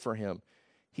cared for him.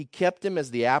 He kept him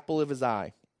as the apple of his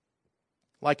eye,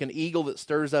 like an eagle that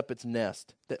stirs up its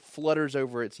nest, that flutters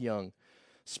over its young,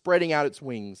 spreading out its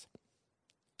wings,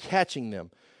 catching them,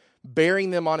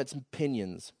 bearing them on its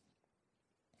pinions.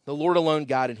 The Lord alone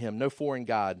guided him. No foreign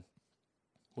god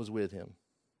was with him.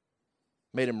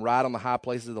 Made him ride on the high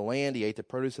places of the land. He ate the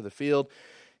produce of the field.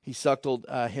 He suckled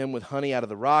him with honey out of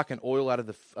the rock and oil out of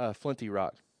the flinty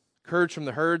rock. Curds from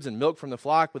the herds and milk from the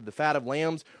flock with the fat of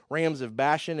lambs, rams of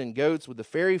Bashan and goats with the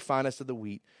very finest of the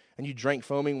wheat. And you drank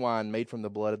foaming wine made from the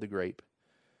blood of the grape.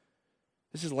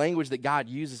 This is language that God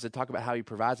uses to talk about how he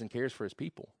provides and cares for his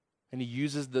people. And he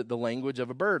uses the language of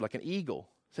a bird, like an eagle.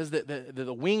 It says that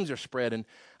the wings are spread, and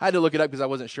I had to look it up because I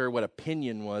wasn't sure what a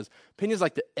pinion was. Pinion's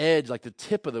like the edge, like the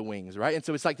tip of the wings, right? And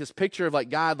so it's like this picture of like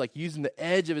God like using the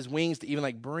edge of his wings to even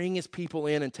like bring his people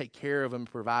in and take care of them,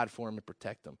 provide for them, and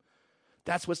protect them.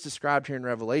 That's what's described here in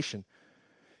Revelation,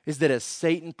 is that as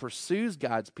Satan pursues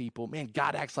God's people, man,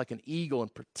 God acts like an eagle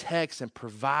and protects and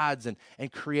provides and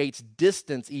creates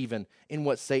distance even in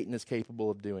what Satan is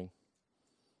capable of doing.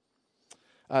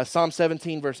 Psalm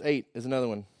 17, verse 8 is another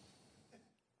one.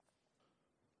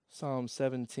 Psalm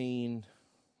 17,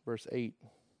 verse 8.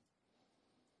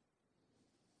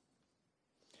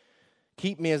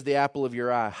 Keep me as the apple of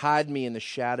your eye. Hide me in the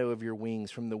shadow of your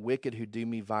wings from the wicked who do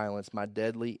me violence, my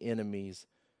deadly enemies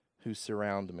who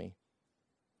surround me.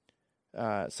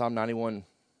 Psalm 91,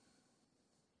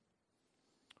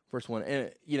 verse 1.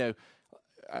 And, you know,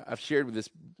 I've shared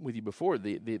with you before,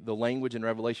 the language in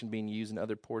Revelation being used in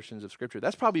other portions of Scripture.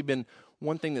 That's probably been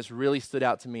one thing that's really stood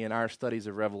out to me in our studies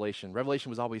of Revelation. Revelation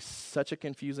was always such a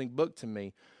confusing book to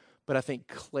me, but I think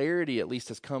clarity at least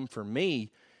has come for me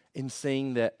in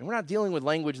seeing that, and we're not dealing with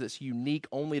language that's unique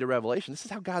only to Revelation. This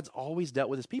is how God's always dealt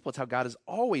with his people. It's how God has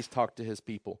always talked to his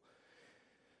people.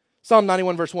 Psalm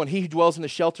 91, verse 1, he who dwells in the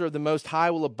shelter of the Most High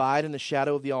will abide in the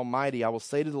shadow of the Almighty. I will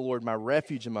say to the Lord, my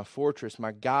refuge and my fortress,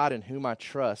 my God in whom I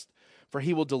trust. For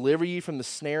he will deliver you from the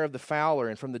snare of the fowler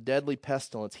and from the deadly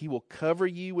pestilence. He will cover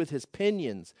you with his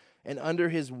pinions, and under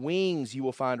his wings you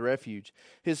will find refuge.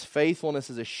 His faithfulness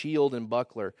is a shield and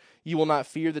buckler. You will not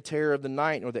fear the terror of the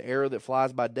night, nor the arrow that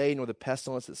flies by day, nor the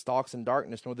pestilence that stalks in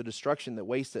darkness, nor the destruction that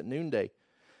wastes at noonday.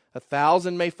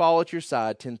 1,000 may fall at your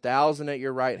side, 10,000 at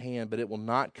your right hand, but it will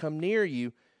not come near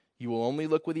you. You will only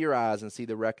look with your eyes and see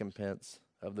the recompense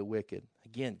of the wicked.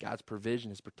 Again, God's provision,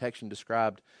 his protection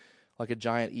described like a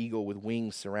giant eagle with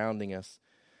wings surrounding us.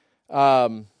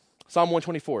 Psalm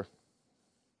 124.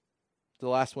 The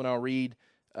last one I'll read.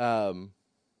 But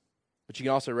you can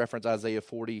also reference Isaiah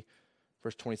 40,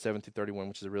 verse 27 through 31,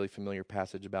 which is a really familiar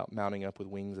passage about mounting up with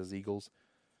wings as eagles.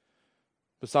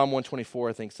 But Psalm 124,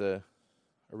 I think, is a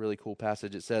really cool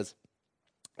passage. It says,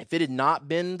 "If it had not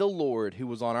been the Lord who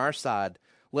was on our side,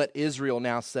 let Israel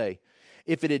now say,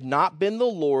 if it had not been the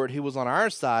Lord who was on our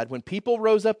side, when people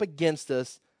rose up against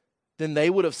us, then they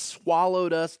would have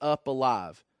swallowed us up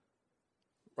alive."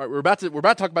 Right, we're about to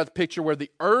talk about the picture where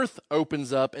the earth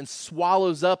opens up and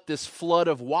swallows up this flood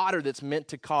of water that's meant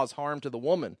to cause harm to the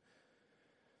woman.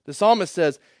 The psalmist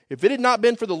says, if it had not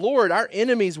been for the Lord, our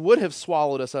enemies would have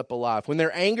swallowed us up alive. When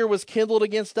their anger was kindled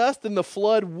against us, then the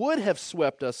flood would have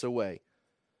swept us away.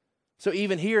 So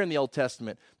even here in the Old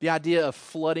Testament, the idea of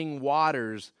flooding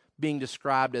waters being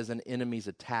described as an enemy's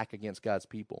attack against God's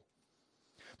people.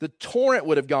 The torrent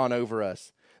would have gone over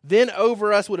us. Then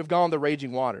over us would have gone the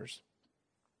raging waters.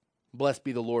 Blessed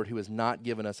be the Lord who has not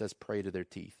given us as prey to their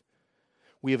teeth.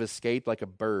 We have escaped like a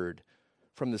bird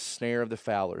from the snare of the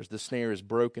fowlers. The snare is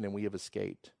broken and we have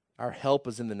escaped. Our help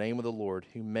is in the name of the Lord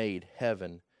who made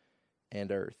heaven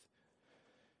and earth.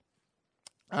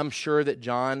 I'm sure that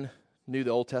John knew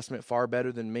the Old Testament far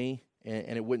better than me,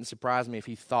 and it wouldn't surprise me if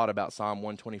he thought about Psalm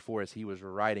 124 as he was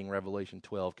writing Revelation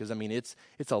 12, because, I mean, it's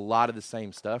a lot of the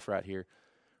same stuff right here,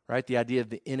 right? The idea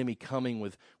of the enemy coming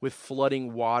with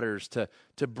flooding waters to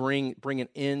bring an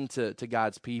end to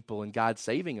God's people, and God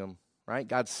saving them, right?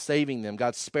 God's saving them,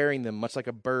 God's sparing them, much like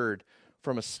a bird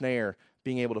from a snare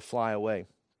being able to fly away.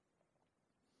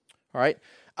 All right?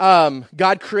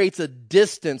 God creates a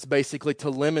distance, basically, to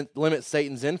limit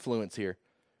Satan's influence here.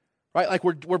 Right? Like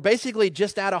we're basically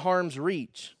just out of harm's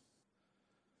reach.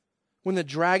 When the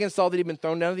dragon saw that he'd been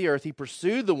thrown down to the earth, he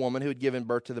pursued the woman who had given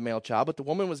birth to the male child. But the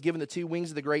woman was given the two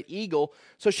wings of the great eagle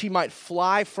so she might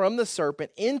fly from the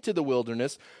serpent into the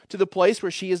wilderness to the place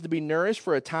where she is to be nourished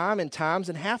for a time and times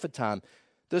and half a time.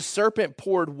 The serpent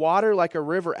poured water like a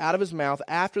river out of his mouth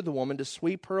after the woman to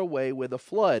sweep her away with a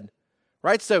flood.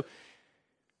 Right? So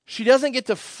she doesn't get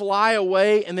to fly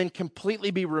away and then completely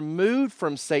be removed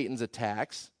from Satan's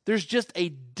attacks. There's just a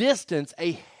distance,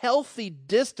 a healthy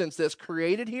distance that's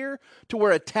created here to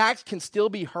where attacks can still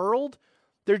be hurled.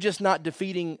 They're just not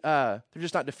defeating. The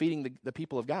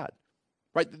people of God,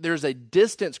 right? There's a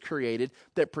distance created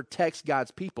that protects God's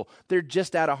people. They're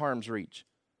just out of harm's reach.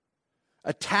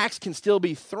 Attacks can still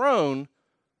be thrown,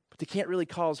 but they can't really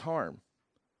cause harm.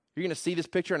 You're going to see this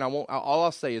picture, and all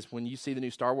I'll say is when you see the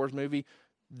new Star Wars movie,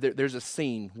 there's a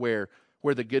scene where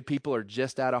the good people are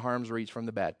just out of harm's reach from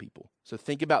the bad people. So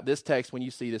think about this text when you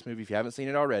see this movie, if you haven't seen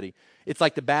it already. It's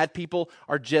like the bad people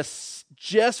are just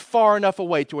far enough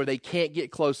away to where they can't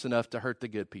get close enough to hurt the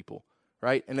good people,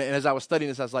 right? And as I was studying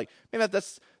this, I was like, man,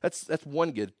 that's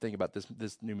one good thing about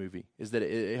this new movie, is that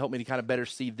it helped me to kind of better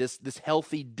see this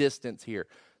healthy distance here.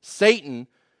 Satan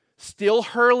still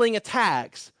hurling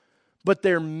attacks, but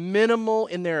they're minimal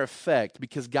in their effect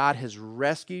because God has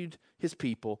rescued his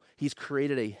people. He's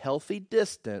created a healthy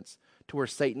distance to where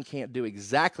Satan can't do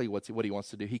exactly what he wants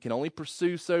to do. He can only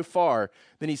pursue so far,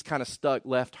 then he's kind of stuck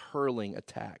left hurling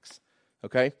attacks.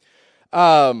 Okay?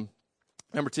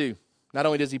 Number two, not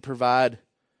only does he provide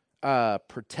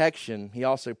protection, he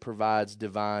also provides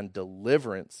divine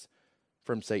deliverance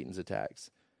from Satan's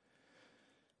attacks.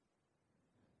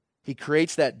 He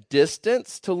creates that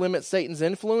distance to limit Satan's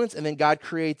influence, and then God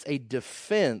creates a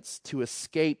defense to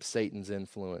escape Satan's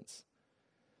influence.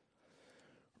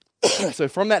 So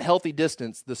from that healthy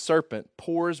distance, the serpent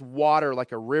pours water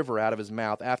like a river out of his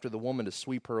mouth after the woman to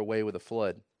sweep her away with a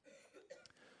flood.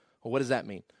 Well, what does that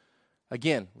mean?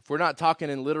 Again, if we're not talking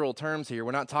in literal terms here,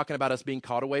 we're not talking about us being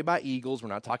caught away by eagles. We're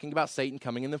not talking about Satan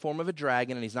coming in the form of a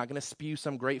dragon, and he's not going to spew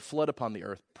some great flood upon the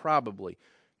earth. Probably.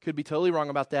 Could be totally wrong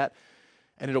about that,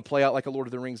 and it'll play out like a Lord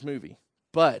of the Rings movie.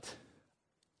 But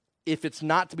if it's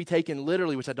not to be taken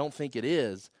literally, which I don't think it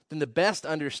is, then the best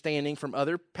understanding from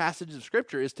other passages of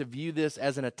Scripture is to view this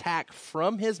as an attack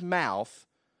from his mouth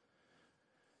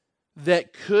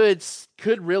that could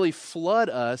really flood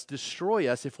us, destroy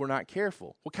us if we're not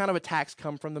careful. What kind of attacks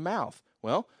come from the mouth?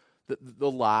 Well, the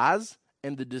lies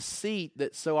and the deceit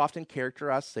that so often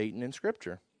characterize Satan in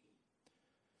Scripture.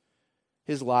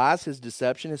 His lies, his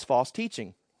deception, his false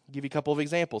teaching. I'll give you a couple of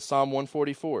examples. Psalm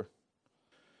 144.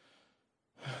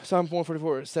 Psalm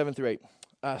 144, 7 through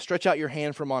 8. Stretch out your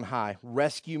hand from on high.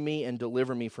 Rescue me and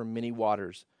deliver me from many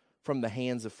waters, from the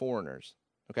hands of foreigners.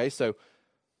 Okay, so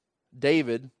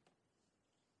David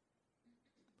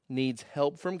needs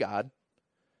help from God.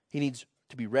 He needs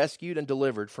to be rescued and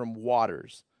delivered from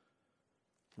waters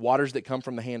that come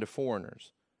from the hand of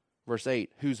foreigners. Verse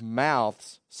 8, whose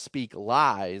mouths speak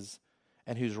lies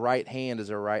and whose right hand is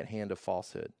a right hand of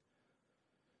falsehood.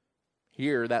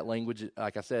 Here, that language,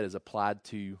 like I said, is applied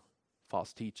to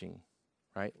false teaching,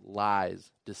 right?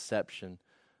 Lies, deception,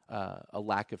 a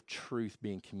lack of truth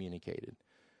being communicated.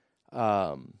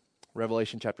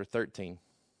 Revelation chapter 13,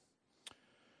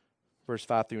 verse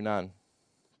 5 through 9.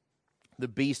 The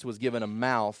beast was given a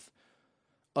mouth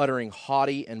uttering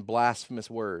haughty and blasphemous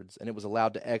words, and it was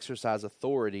allowed to exercise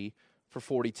authority for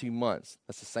 42 months.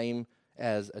 That's the same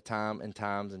as a time and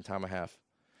times and time and a half.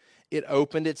 It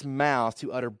opened its mouth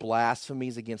to utter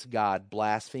blasphemies against God,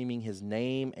 blaspheming his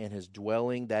name and his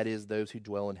dwelling, that is, those who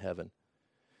dwell in heaven.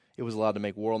 It was allowed to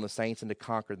make war on the saints and to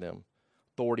conquer them.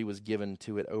 Authority was given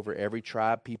to it over every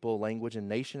tribe, people, language, and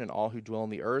nation, and all who dwell on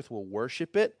the earth will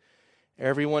worship it.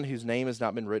 Everyone whose name has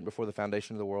not been written before the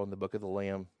foundation of the world in the book of the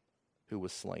Lamb who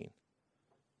was slain.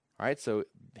 All right, so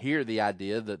here the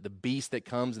idea that the beast that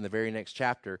comes in the very next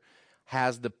chapter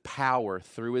has the power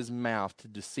through his mouth to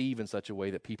deceive in such a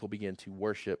way that people begin to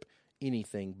worship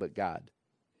anything but God.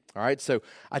 All right, so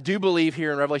I do believe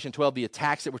here in Revelation 12, the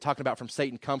attacks that we're talking about from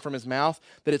Satan come from his mouth,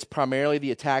 that it's primarily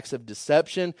the attacks of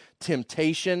deception,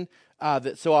 temptation,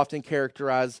 that so often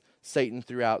characterize Satan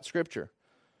throughout Scripture.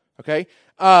 Okay?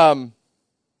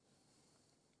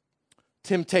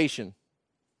 Temptation.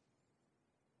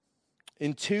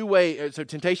 In two ways, so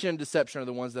temptation and deception are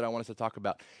the ones that I want us to talk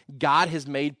about. God has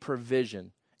made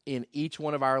provision in each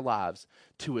one of our lives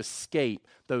to escape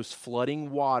those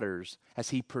flooding waters. As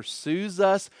he pursues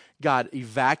us, God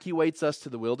evacuates us to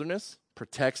the wilderness,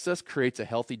 protects us, creates a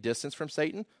healthy distance from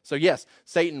Satan. So yes,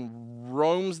 Satan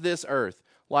roams this earth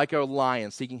like a lion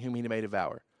seeking whom he may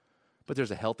devour. But there's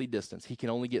a healthy distance. He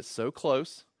can only get so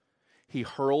close. He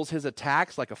hurls his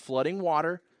attacks like a flooding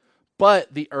water.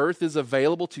 But the earth is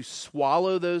available to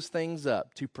swallow those things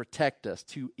up, to protect us,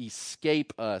 to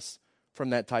escape us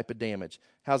from that type of damage.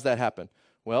 How's that happen?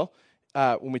 Well,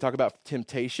 when we talk about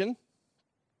temptation,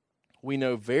 we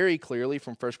know very clearly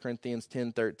from 1 Corinthians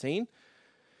 10:13,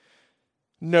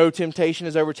 no temptation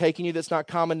has overtaken you that's not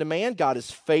common to man. God is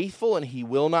faithful, and he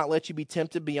will not let you be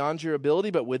tempted beyond your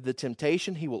ability, but with the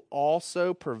temptation, he will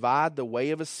also provide the way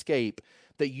of escape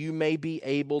that you may be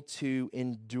able to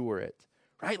endure it.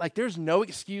 Right? Like there's no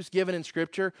excuse given in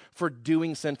Scripture for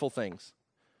doing sinful things.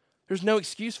 There's no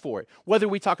excuse for it. Whether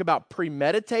we talk about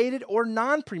premeditated or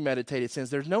non-premeditated sins,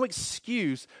 there's no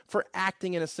excuse for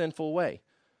acting in a sinful way.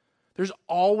 There's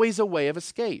always a way of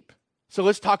escape. So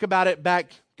let's talk about it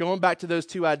going back to those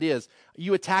two ideas.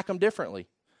 You attack them differently.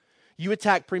 You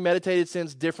attack premeditated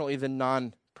sins differently than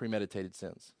non-premeditated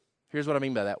sins. Here's what I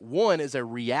mean by that. One is a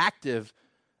reactive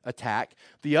attack.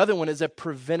 The other one is a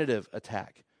preventative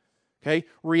attack. Okay,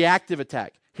 reactive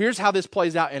attack. Here's how this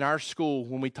plays out in our school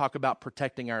when we talk about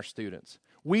protecting our students.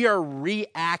 We are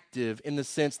reactive in the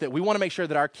sense that we want to make sure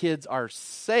that our kids are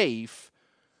safe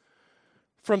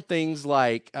from things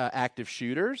like active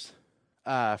shooters,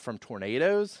 from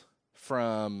tornadoes,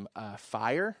 from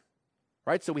fire,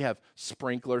 right? So we have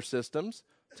sprinkler systems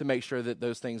to make sure that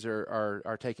those things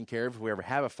are taken care of if we ever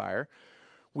have a fire.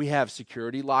 We have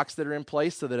security locks that are in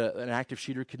place so that an active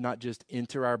shooter could not just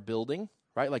enter our building.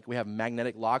 Right, like we have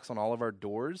magnetic locks on all of our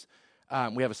doors.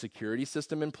 We have a security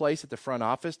system in place at the front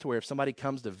office to where if somebody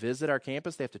comes to visit our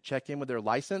campus, they have to check in with their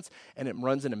license, and it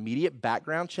runs an immediate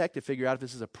background check to figure out if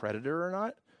this is a predator or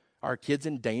not. Are kids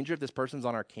in danger if this person's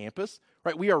on our campus?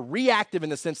 Right, we are reactive in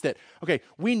the sense that, okay,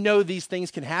 we know these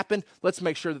things can happen. Let's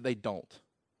make sure that they don't.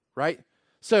 Right?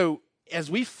 So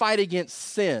as we fight against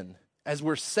sin, as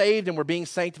we're saved and we're being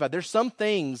sanctified, there's some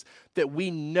things that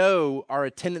we know are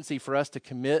a tendency for us to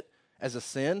commit as a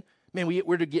sin. Man,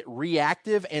 we're to get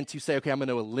reactive and to say, okay, I'm going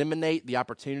to eliminate the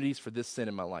opportunities for this sin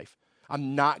in my life.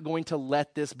 I'm not going to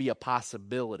let this be a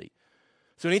possibility.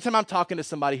 So anytime I'm talking to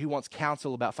somebody who wants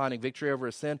counsel about finding victory over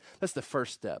a sin, that's the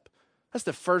first step. That's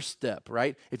the first step,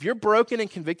 right? If you're broken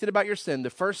and convicted about your sin, the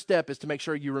first step is to make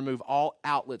sure you remove all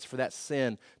outlets for that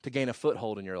sin to gain a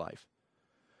foothold in your life.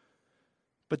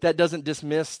 But that doesn't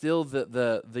dismiss still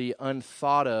the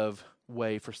unthought of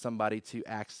way for somebody to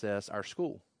access our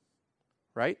school.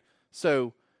 Right?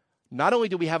 So not only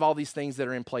do we have all these things that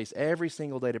are in place every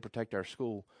single day to protect our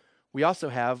school, we also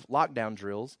have lockdown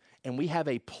drills, and we have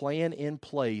a plan in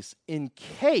place in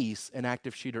case an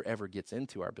active shooter ever gets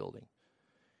into our building.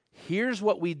 Here's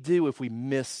what we do if we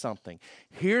miss something.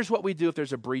 Here's what we do if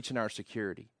there's a breach in our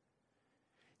security.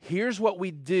 Here's what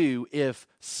we do if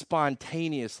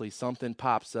spontaneously something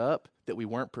pops up that we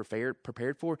weren't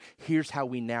prepared for. Here's how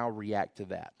we now react to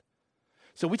that.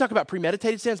 So we talk about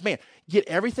premeditated sins. Man, get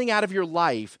everything out of your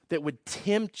life that would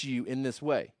tempt you in this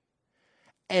way.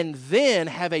 And then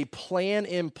have a plan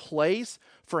in place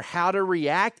for how to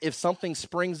react if something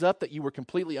springs up that you were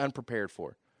completely unprepared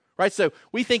for. Right? So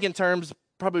we think in terms,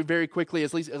 probably very quickly,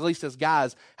 at least as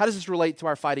guys, how does this relate to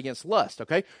our fight against lust?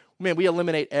 Okay? Man, we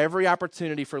eliminate every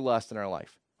opportunity for lust in our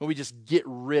life. When we just get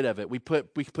rid of it. We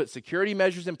put security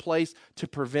measures in place to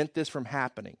prevent this from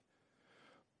happening.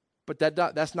 But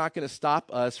that's not going to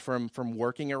stop us from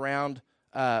working around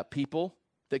people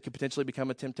that could potentially become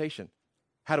a temptation.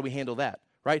 How do we handle that?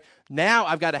 Right? Now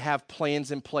I've got to have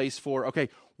plans in place for, okay,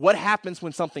 what happens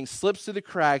when something slips through the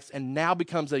cracks and now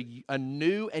becomes a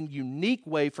new and unique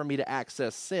way for me to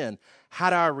access sin?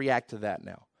 How do I react to that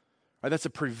now? Right, that's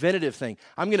a preventative thing.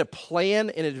 I'm going to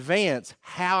plan in advance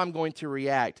how I'm going to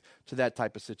react to that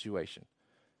type of situation.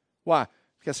 Why?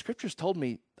 Because Scripture's told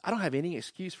me I don't have any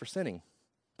excuse for sinning.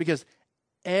 Because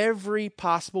every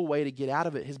possible way to get out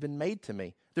of it has been made to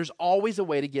me. There's always a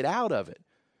way to get out of it.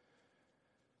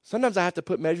 Sometimes I have to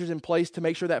put measures in place to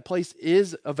make sure that place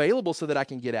is available so that I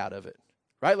can get out of it.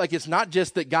 Right? Like it's not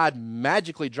just that God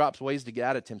magically drops ways to get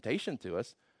out of temptation to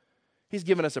us. He's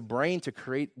given us a brain to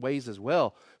create ways as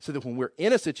well so that when we're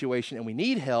in a situation and we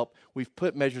need help, we've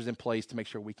put measures in place to make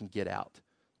sure we can get out.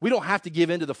 We don't have to give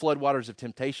in to the floodwaters of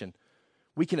temptation.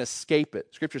 We can escape it.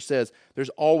 Scripture says there's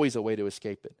always a way to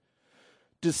escape it.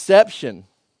 Deception,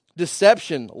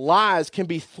 lies can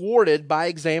be thwarted by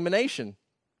examination.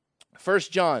 1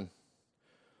 John.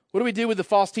 What do we do with the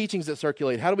false teachings that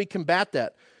circulate? How do we combat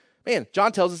that? Man,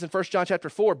 John tells us in 1 John chapter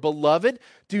 4, Beloved,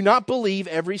 do not believe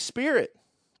every spirit,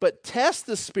 but test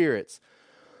the spirits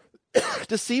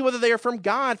to see whether they are from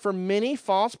God, for many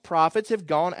false prophets have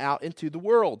gone out into the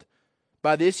world.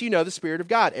 By this you know the Spirit of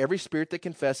God. Every spirit that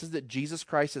confesses that Jesus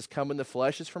Christ has come in the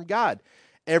flesh is from God.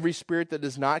 Every spirit that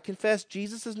does not confess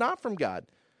Jesus is not from God.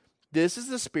 This is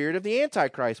the spirit of the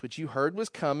Antichrist, which you heard was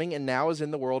coming and now is in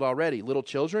the world already. Little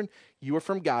children, you are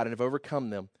from God and have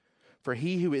overcome them. For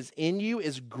he who is in you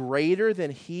is greater than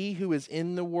he who is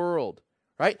in the world.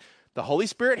 Right? The Holy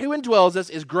Spirit who indwells us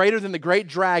is greater than the great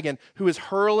dragon who is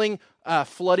hurling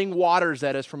flooding waters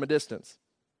at us from a distance.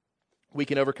 We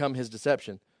can overcome his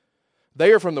deception.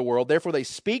 They are from the world, therefore they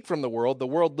speak from the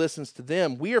world listens to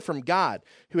them. We are from God.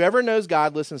 Whoever knows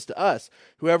God listens to us.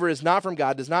 Whoever is not from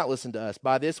God does not listen to us.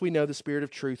 By this we know the spirit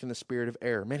of truth and the spirit of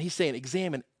error. Man, he's saying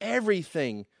examine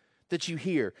everything that you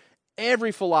hear,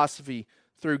 every philosophy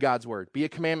through God's word. Be a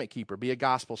commandment keeper, be a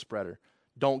gospel spreader.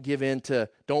 Don't give in to,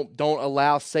 don't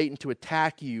allow Satan to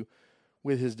attack you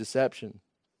with his deception.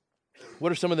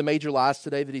 What are some of the major lies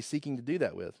today that he's seeking to do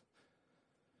that with?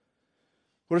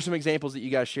 What are some examples that you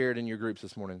guys shared in your groups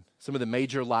this morning? Some of the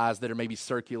major lies that are maybe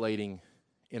circulating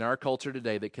in our culture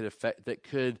today that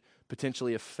could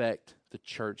potentially affect the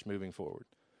church moving forward.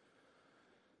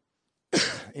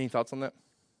 Any thoughts on that?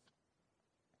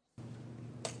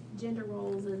 Gender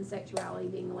roles and sexuality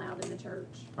being allowed in the church.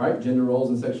 All right, gender roles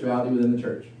and sexuality within the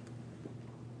church.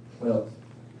 What else?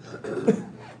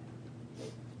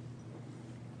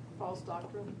 False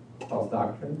doctrine. False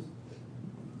doctrines.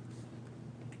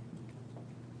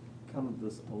 Kind of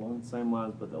this along the same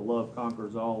lines, but the love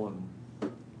conquers all, and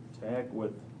to heck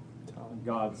with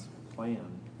God's plan.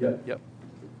 Yep.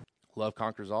 Love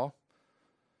conquers all.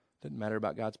 Doesn't matter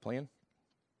about God's plan.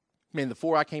 I mean, the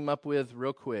four I came up with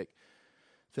real quick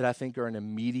that I think are an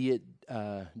immediate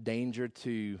danger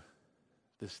to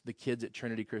the kids at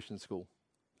Trinity Christian School.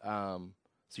 So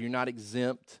you're not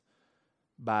exempt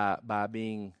by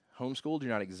being homeschooled.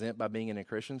 You're not exempt by being in a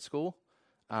Christian school.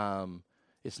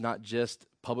 It's not just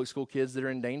public school kids that are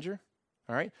in danger.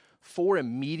 All right, 4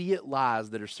 immediate lies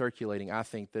that are circulating, I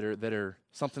think, that are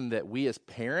something that we as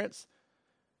parents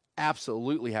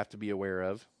absolutely have to be aware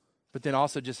of. But then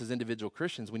also just as individual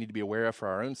Christians, we need to be aware of for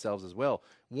our own selves as well.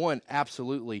 One,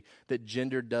 absolutely, that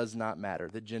gender does not matter,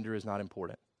 that gender is not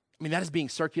important. I mean, that is being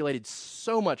circulated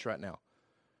so much right now.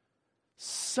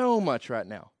 So much right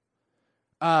now.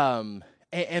 And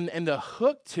the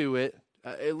hook to it,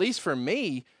 at least for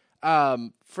me,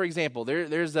 for example,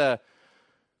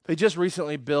 they just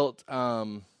recently built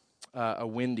a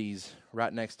Wendy's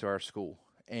right next to our school.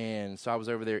 And so I was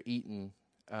over there eating,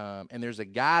 and there's a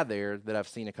guy there that I've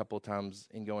seen a couple of times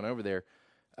in going over there.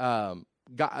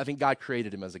 I think God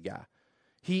created him as a guy.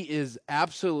 He is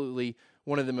absolutely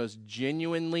one of the most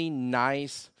genuinely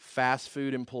nice fast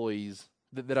food employees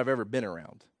that I've ever been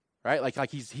around, right? Like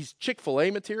he's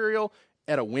Chick-fil-A material,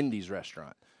 at a Wendy's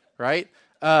restaurant, right?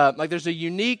 Like there's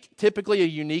typically a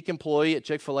unique employee at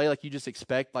Chick-fil-A, like you just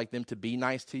expect like them to be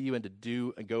nice to you and to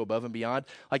do and go above and beyond.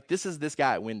 Like this is this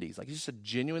guy at Wendy's. Like he's just a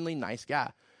genuinely nice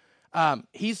guy.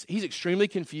 He's extremely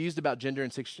confused about gender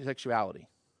and sexuality,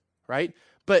 right?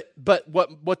 But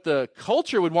what the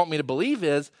culture would want me to believe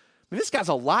is, I mean, this guy's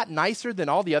a lot nicer than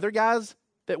all the other guys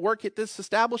that work at this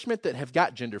establishment that have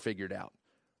got gender figured out,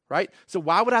 right? So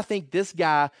why would I think this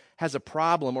guy has a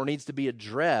problem or needs to be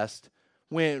addressed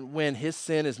when his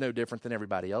sin is no different than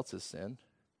everybody else's sin,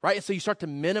 right? And so you start to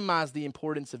minimize the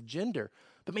importance of gender.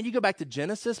 But man, you go back to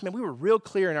Genesis, man, we were real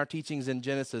clear in our teachings in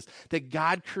Genesis that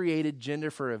God created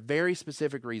gender for a very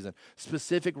specific reason,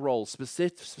 specific roles,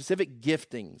 specific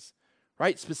giftings,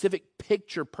 right? Specific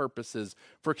picture purposes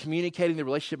for communicating the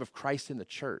relationship of Christ in the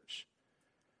church,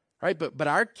 right? But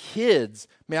our kids,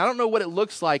 man, I don't know what it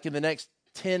looks like in the next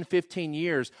 10, 15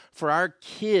 years for our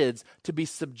kids to be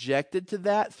subjected to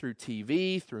that through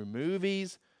TV, through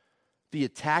movies, the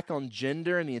attack on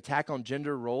gender and the attack on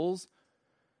gender roles.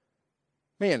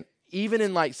 Man, even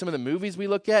in like some of the movies we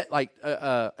look at, like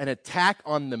an attack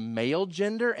on the male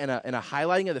gender and a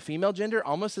highlighting of the female gender,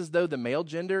 almost as though the male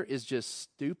gender is just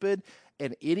stupid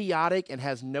and idiotic and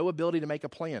has no ability to make a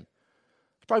plan.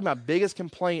 It's probably my biggest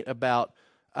complaint about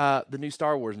the new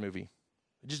Star Wars movie.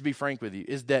 Just to be frank with you,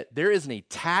 is that there is an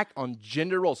attack on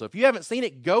gender roles. So if you haven't seen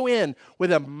it, go in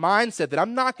with a mindset that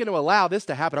I'm not going to allow this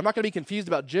to happen. I'm not going to be confused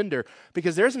about gender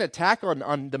because there's an attack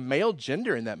on the male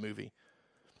gender in that movie,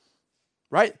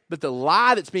 right? But the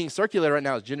lie that's being circulated right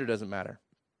now is gender doesn't matter.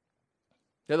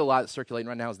 The other lie that's circulating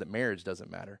right now is that marriage doesn't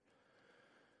matter.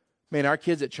 Man, our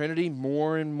kids at Trinity,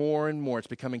 more and more and more, it's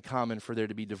becoming common for there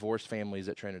to be divorced families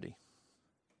at Trinity.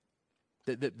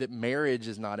 That marriage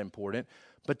is not important,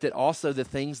 but that also the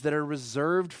things that are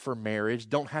reserved for marriage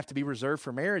don't have to be reserved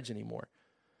for marriage anymore.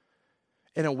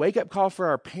 And a wake-up call for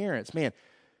our parents, man,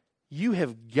 you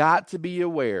have got to be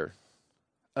aware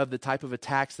of the type of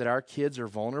attacks that our kids are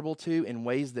vulnerable to in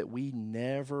ways that we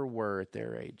never were at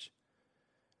their age.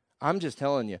 I'm just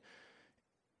telling you,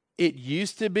 it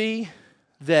used to be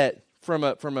that from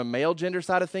a male gender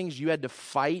side of things, you had to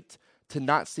fight to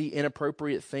not see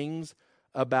inappropriate things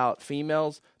about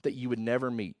females that you would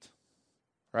never meet,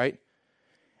 right?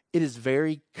 It is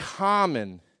very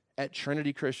common at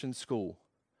Trinity Christian School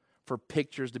for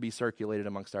pictures to be circulated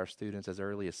amongst our students as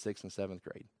early as 6th and 7th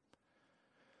grade.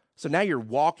 So now you're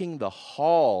walking the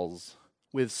halls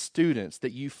with students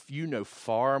that you know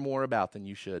far more about than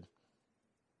you should.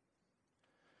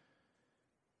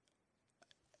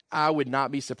 I would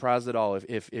not be surprised at all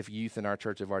if youth in our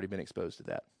church have already been exposed to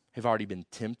that, have already been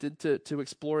tempted to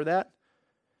explore that,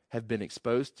 have been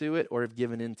exposed to it, or have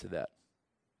given into that.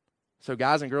 So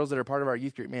guys and girls that are part of our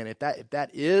youth group, man, if that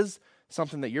is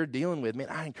something that you're dealing with, man,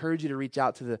 I encourage you to reach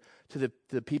out to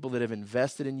the people that have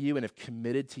invested in you and have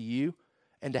committed to you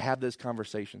and to have those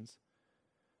conversations.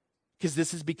 Because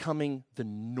this is becoming the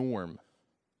norm.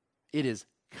 It is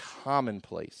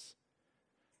commonplace.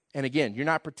 And again, you're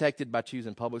not protected by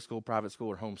choosing public school, private school,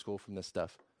 or homeschool from this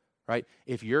stuff, right?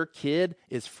 If your kid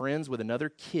is friends with another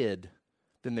kid,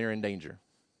 then they're in danger,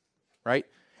 right?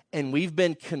 And we've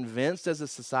been convinced as a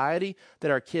society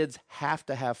that our kids have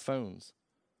to have phones,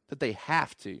 that they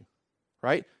have to,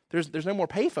 right? There's no more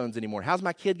pay phones anymore. How's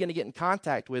my kid going to get in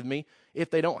contact with me if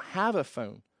they don't have a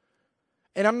phone?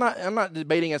 And I'm not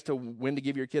debating as to when to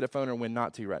give your kid a phone or when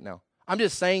not to right now. I'm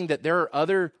just saying that there are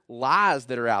other lies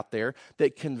that are out there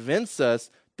that convince us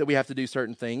that we have to do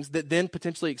certain things that then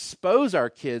potentially expose our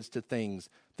kids to things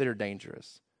that are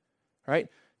dangerous, right?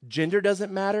 Gender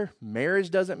doesn't matter. Marriage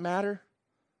doesn't matter.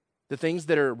 The things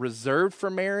that are reserved for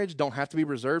marriage don't have to be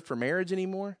reserved for marriage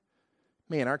anymore.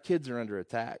 Man, our kids are under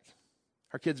attack.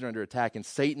 Our kids are under attack, and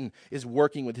Satan is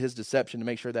working with his deception to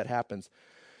make sure that happens.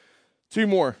 Two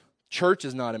more. Church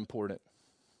is not important.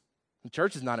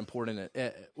 Church is not important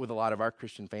with a lot of our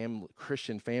Christian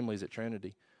families at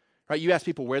Trinity. Right? You ask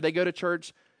people where they go to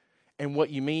church, and what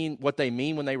they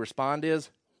mean when they respond is,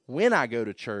 when I go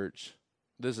to church,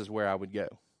 this is where I would go.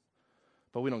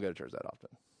 But we don't go to church that often.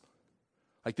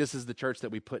 Like, this is the church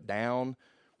that we put down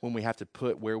when we have to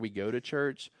put where we go to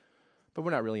church, but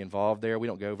we're not really involved there. We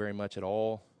don't go very much at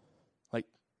all. Like,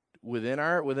 within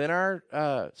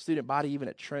our student body, even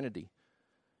at Trinity,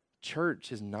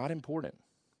 church is not important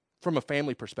from a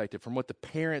family perspective, from what the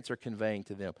parents are conveying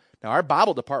to them. Now, our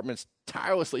Bible department's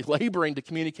tirelessly laboring to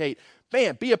communicate,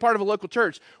 man, be a part of a local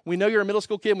church. We know you're a middle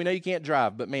school kid. We know you can't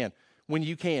drive, but man, when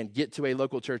you can, get to a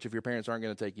local church if your parents aren't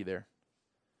going to take you there.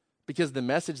 Because the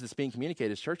message that's being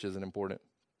communicated is church isn't important,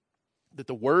 that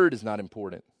the word is not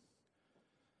important.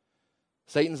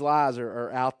 Satan's lies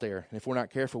are out there, and if we're not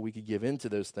careful, we could give in to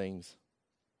those things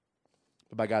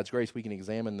But by God's grace, we can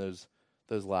examine those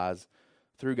lies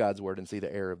through God's word and see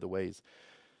the error of the ways.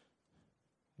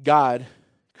 God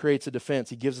creates a defense.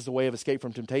 He gives us a way of escape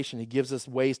from temptation. He gives us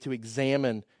ways to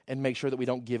examine and make sure that we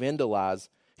don't give in to lies.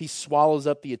 He swallows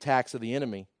up the attacks of the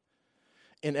enemy.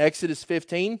 In Exodus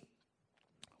 15,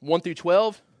 1 through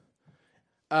 12,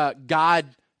 God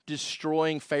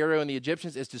destroying Pharaoh and the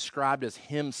Egyptians is described as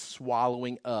him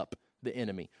swallowing up the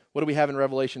enemy. What do we have in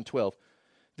Revelation 12?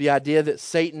 The idea that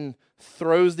Satan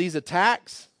throws these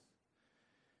attacks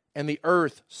and the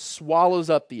earth swallows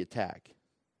up the attack.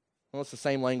 Well, it's the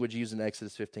same language used in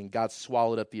Exodus 15. God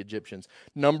swallowed up the Egyptians.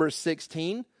 Numbers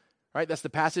 16, right? That's the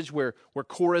passage where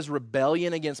Korah's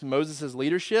rebellion against Moses'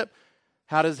 leadership.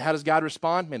 How does God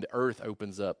respond? Man, the earth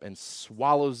opens up and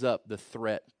swallows up the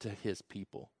threat to his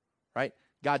people, right?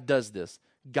 God does this.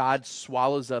 God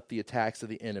swallows up the attacks of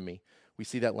the enemy. We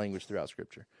see that language throughout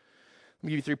Scripture. Let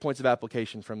me give you 3 points of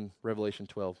application from Revelation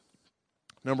 12.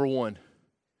 Number one,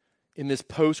 in this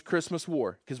post-Christmas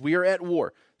war, because we are at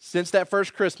war. Since that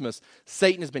first Christmas,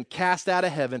 Satan has been cast out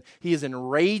of heaven. He is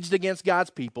enraged against God's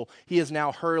people. He is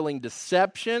now hurling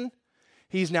deception.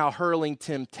 He's now hurling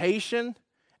temptation.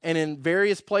 And in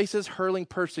various places, hurling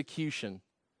persecution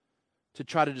to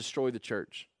try to destroy the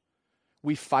church.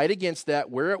 We fight against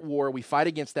that. We're at war. We fight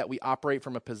against that. We operate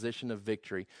from a position of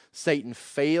victory. Satan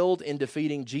failed in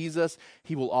defeating Jesus.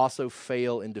 He will also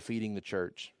fail in defeating the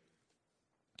church.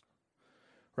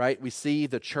 Right? We see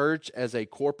the church as a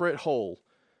corporate whole.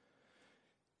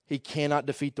 He cannot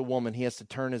defeat the woman. He has to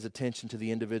turn his attention to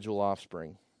the individual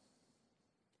offspring.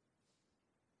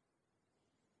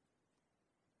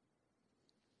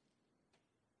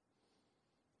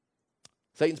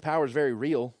 Satan's power is very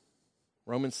real.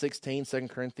 Romans 16, 2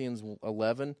 Corinthians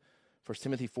 11, 1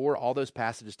 Timothy 4, all those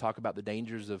passages talk about the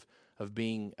dangers of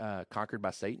being conquered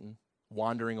by Satan,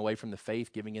 wandering away from the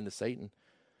faith, giving in to Satan.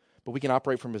 But we can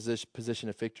operate from a position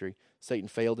of victory. Satan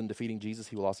failed in defeating Jesus.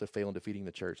 He will also fail in defeating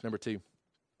the church. Number two,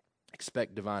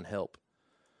 expect divine help.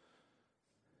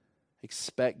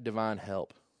 Expect divine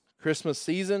help. Christmas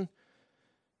season,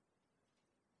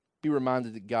 be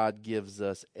reminded that God gives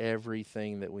us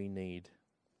everything that we need.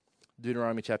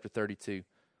 Deuteronomy chapter 32.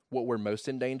 What we're most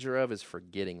in danger of is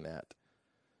forgetting that.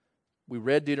 We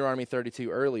read Deuteronomy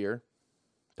 32 earlier.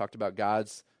 Talked about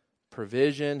God's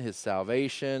provision, his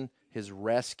salvation, his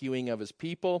rescuing of his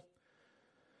people.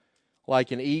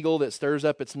 Like an eagle that stirs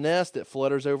up its nest, that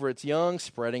flutters over its young,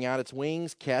 spreading out its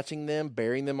wings, catching them,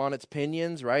 bearing them on its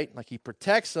pinions, right? Like he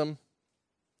protects them.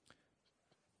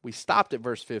 We stopped at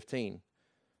verse 15.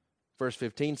 Verse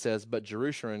 15 says, but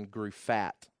Jerusalem grew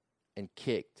fat and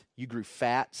kicked. You grew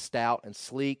fat, stout, and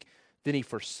sleek. Then he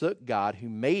forsook God who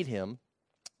made him,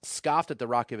 scoffed at the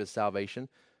rock of his salvation.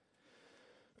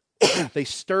 They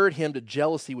stirred him to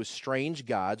jealousy with strange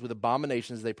gods. With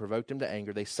abominations they provoked him to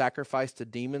anger. They sacrificed to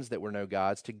demons that were no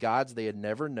gods, to gods they had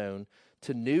never known,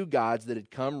 to new gods that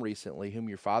had come recently, whom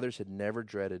your fathers had never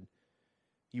dreaded.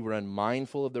 You were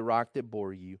unmindful of the rock that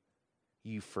bore you.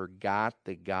 You forgot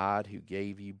the God who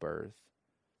gave you birth.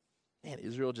 Man,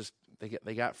 Israel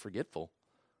they got forgetful.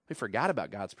 They forgot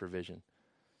about God's provision.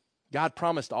 God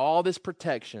promised all this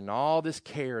protection, all this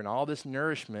care, and all this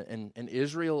nourishment, and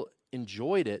Israel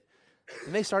enjoyed it,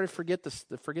 and they started to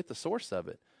forget the source of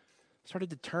it. Started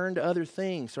to turn to other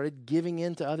things, started giving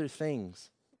in to other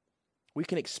things. We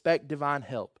can expect divine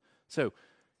help. So,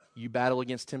 you battle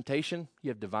against temptation, you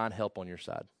have divine help on your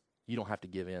side. You don't have to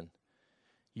give in.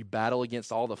 You battle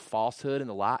against all the falsehood and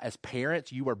the lie. As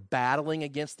parents, you are battling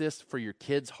against this for your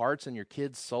kids' hearts and your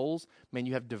kids' souls. Man,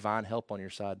 you have divine help on your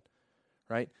side,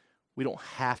 right? We don't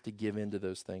have to give in to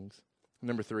those things.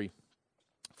 Number three,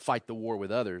 fight the war with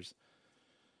others.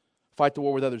 Fight the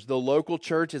war with others. The local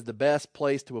church is the best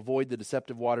place to avoid the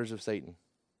deceptive waters of Satan.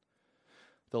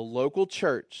 The local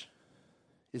church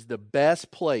is the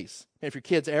best place. And if your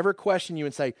kids ever question you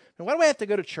and say, why do I have to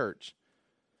go to church?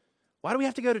 Why do we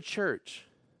have to go to church?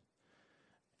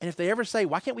 And if they ever say,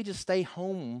 why can't we just stay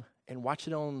home and watch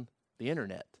it on the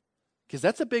internet? Because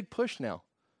that's a big push now.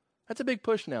 That's a big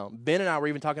push now. Ben and I were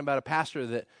even talking about a pastor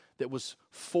that was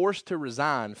forced to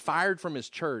resign, fired from his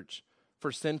church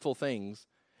for sinful things,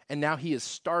 and now he has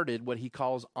started what he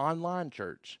calls online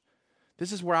church.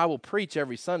 This is where I will preach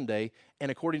every Sunday, and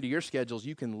according to your schedules,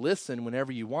 you can listen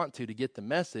whenever you want to get the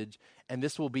message, and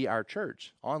this will be our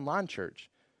church, online church.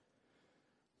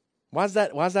 Why is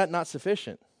that not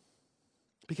sufficient?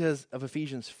 Because of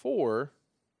Ephesians 4,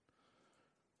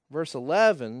 verse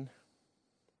 11,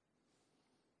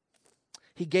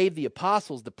 he gave the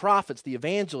apostles, the prophets, the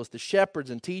evangelists, the shepherds,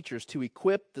 and teachers to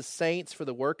equip the saints for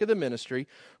the work of the ministry,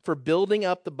 for building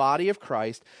up the body of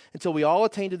Christ, until we all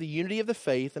attain to the unity of the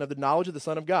faith and of the knowledge of the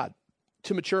Son of God,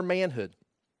 to mature manhood,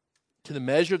 to the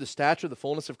measure, the stature, the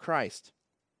fullness of Christ.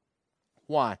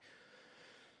 Why?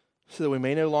 So that we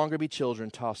may no longer be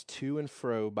children tossed to and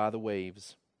fro by the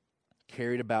waves,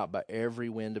 carried about by every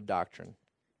wind of doctrine,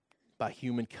 by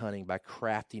human cunning, by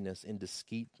craftiness and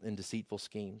deceitful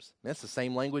schemes. That's the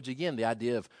same language again, the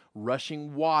idea of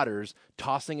rushing waters,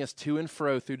 tossing us to and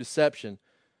fro through deception.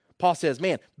 Paul says,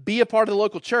 man, be a part of the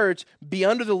local church, be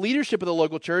under the leadership of the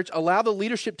local church, allow the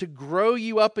leadership to grow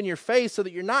you up in your faith so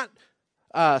that you're not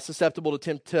susceptible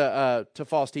to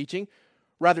false teaching.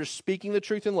 Rather, speaking the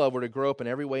truth in love, we're to grow up in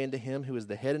every way into him who is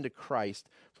the head, into Christ,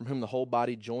 from whom the whole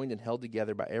body, joined and held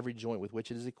together by every joint with which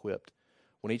it is equipped,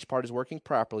 when each part is working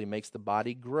properly, makes the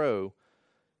body grow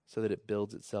so that it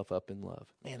builds itself up in love.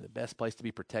 Man, the best place to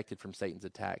be protected from Satan's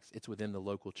attacks, it's within the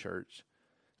local church.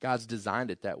 God's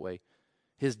designed it that way.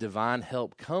 His divine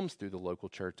help comes through the local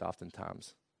church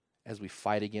oftentimes as we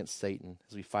fight against Satan,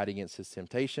 as we fight against his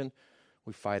temptation,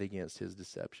 we fight against his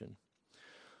deception.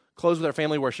 Close with our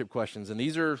family worship questions, and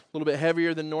these are a little bit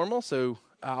heavier than normal, so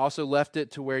I also left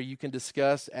it to where you can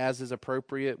discuss as is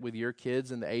appropriate with your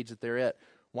kids and the age that they're at.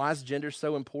 Why is gender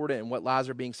so important, and what lies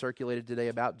are being circulated today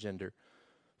about gender?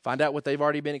 Find out what they've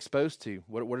already been exposed to.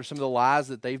 What are some of the lies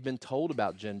that they've been told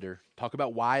about gender? Talk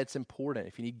about why it's important.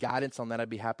 If you need guidance on that, I'd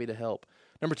be happy to help.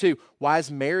 Number 2, why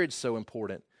is marriage so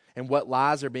important? And what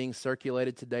lies are being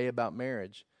circulated today about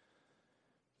marriage?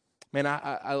 Man,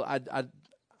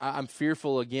 I'm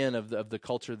fearful again of the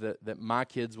culture that my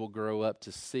kids will grow up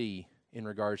to see in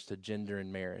regards to gender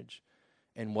and marriage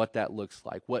and what that looks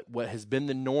like. What has been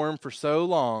the norm for so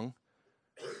long,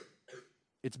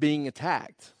 it's being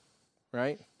attacked,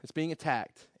 right? It's being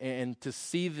attacked. And to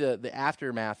see the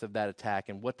aftermath of that attack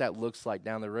and what that looks like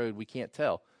down the road, we can't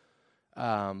tell.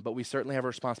 But we certainly have a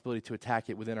responsibility to attack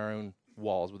it within our own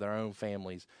walls, with our own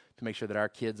families, to make sure that our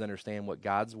kids understand what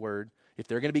God's word, if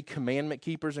they're going to be commandment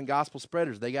keepers and gospel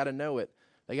spreaders, they got to know it.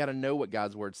 They got to know what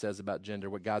God's word says about gender,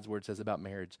 what God's word says about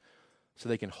marriage, so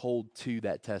they can hold to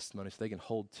that testimony, so they can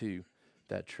hold to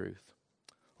that truth.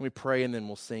 Let me pray, and then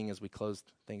we'll sing as we close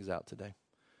things out today.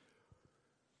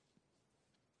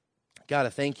 God, I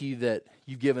thank you that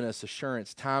you've given us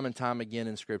assurance time and time again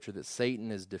in Scripture that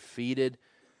Satan is defeated.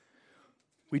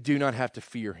 We do not have to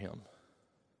fear him.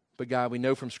 But God, we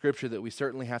know from Scripture that we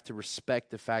certainly have to respect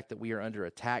the fact that we are under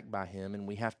attack by him, and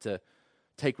we have to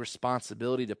take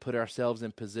responsibility to put ourselves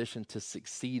in position to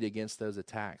succeed against those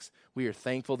attacks. We are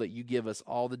thankful that you give us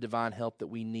all the divine help that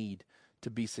we need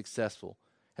to be successful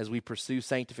as we pursue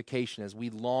sanctification, as we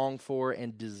long for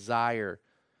and desire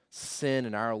sin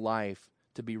in our life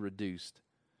to be reduced.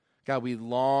 God, we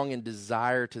long and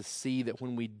desire to see that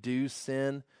when we do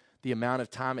sin, the amount of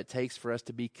time it takes for us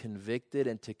to be convicted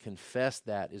and to confess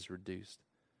that is reduced.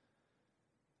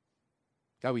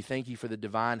 God, we thank you for the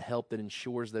divine help that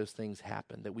ensures those things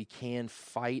happen, that we can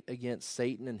fight against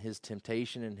Satan and his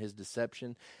temptation and his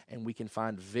deception, and we can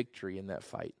find victory in that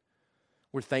fight.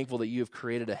 We're thankful that you have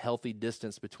created a healthy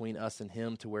distance between us and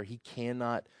him to where he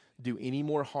cannot do any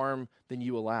more harm than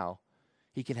you allow.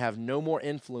 He can have no more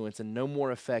influence and no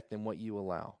more effect than what you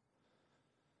allow.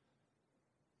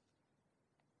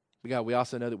 But God, we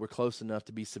also know that we're close enough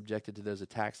to be subjected to those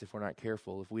attacks if we're not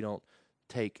careful, if we don't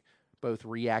take both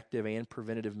reactive and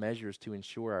preventative measures to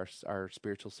ensure our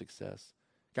spiritual success.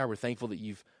 God, we're thankful that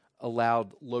you've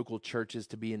allowed local churches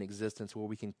to be in existence where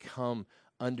we can come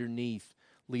underneath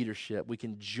leadership. We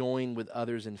can join with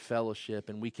others in fellowship,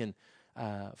 and we can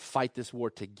fight this war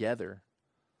together.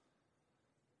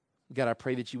 God, I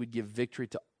pray that you would give victory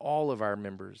to all of our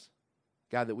members.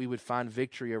 God, that we would find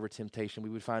victory over temptation. We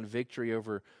would find victory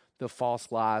over the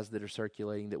false lies that are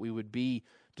circulating, that we would be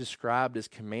described as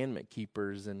commandment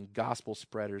keepers and gospel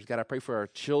spreaders. God, I pray for our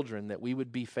children that we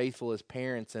would be faithful as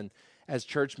parents and as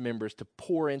church members to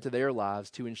pour into their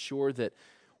lives to ensure that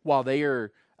while they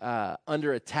are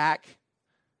under attack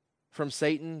from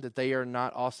Satan, that they are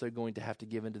not also going to have to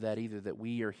give into that either, that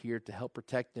we are here to help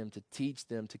protect them, to teach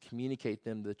them, to communicate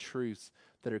them the truths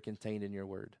that are contained in your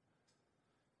word.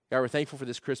 God, we're thankful for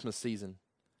this Christmas season,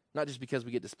 not just because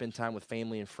we get to spend time with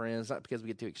family and friends, not because we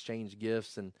get to exchange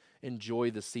gifts and enjoy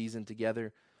the season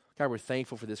together. God, we're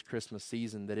thankful for this Christmas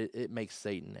season that it makes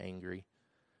Satan angry.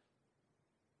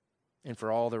 And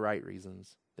for all the right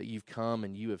reasons, that you've come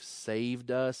and you have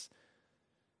saved us.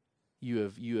 You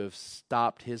have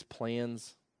stopped his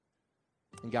plans.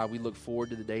 And God, we look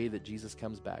forward to the day that Jesus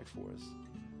comes back for us.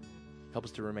 Help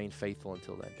us to remain faithful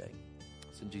until that day.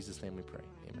 It's in Jesus' name we pray.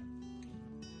 Amen.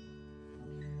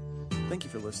 Thank you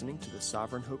for listening to the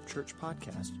Sovereign Hope Church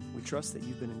podcast. We trust that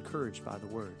you've been encouraged by the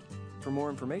word. For more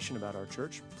information about our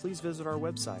church, please visit our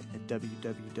website at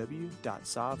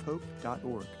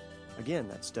www.sovhope.org. Again,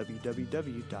 that's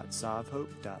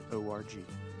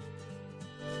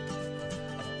www.sovhope.org.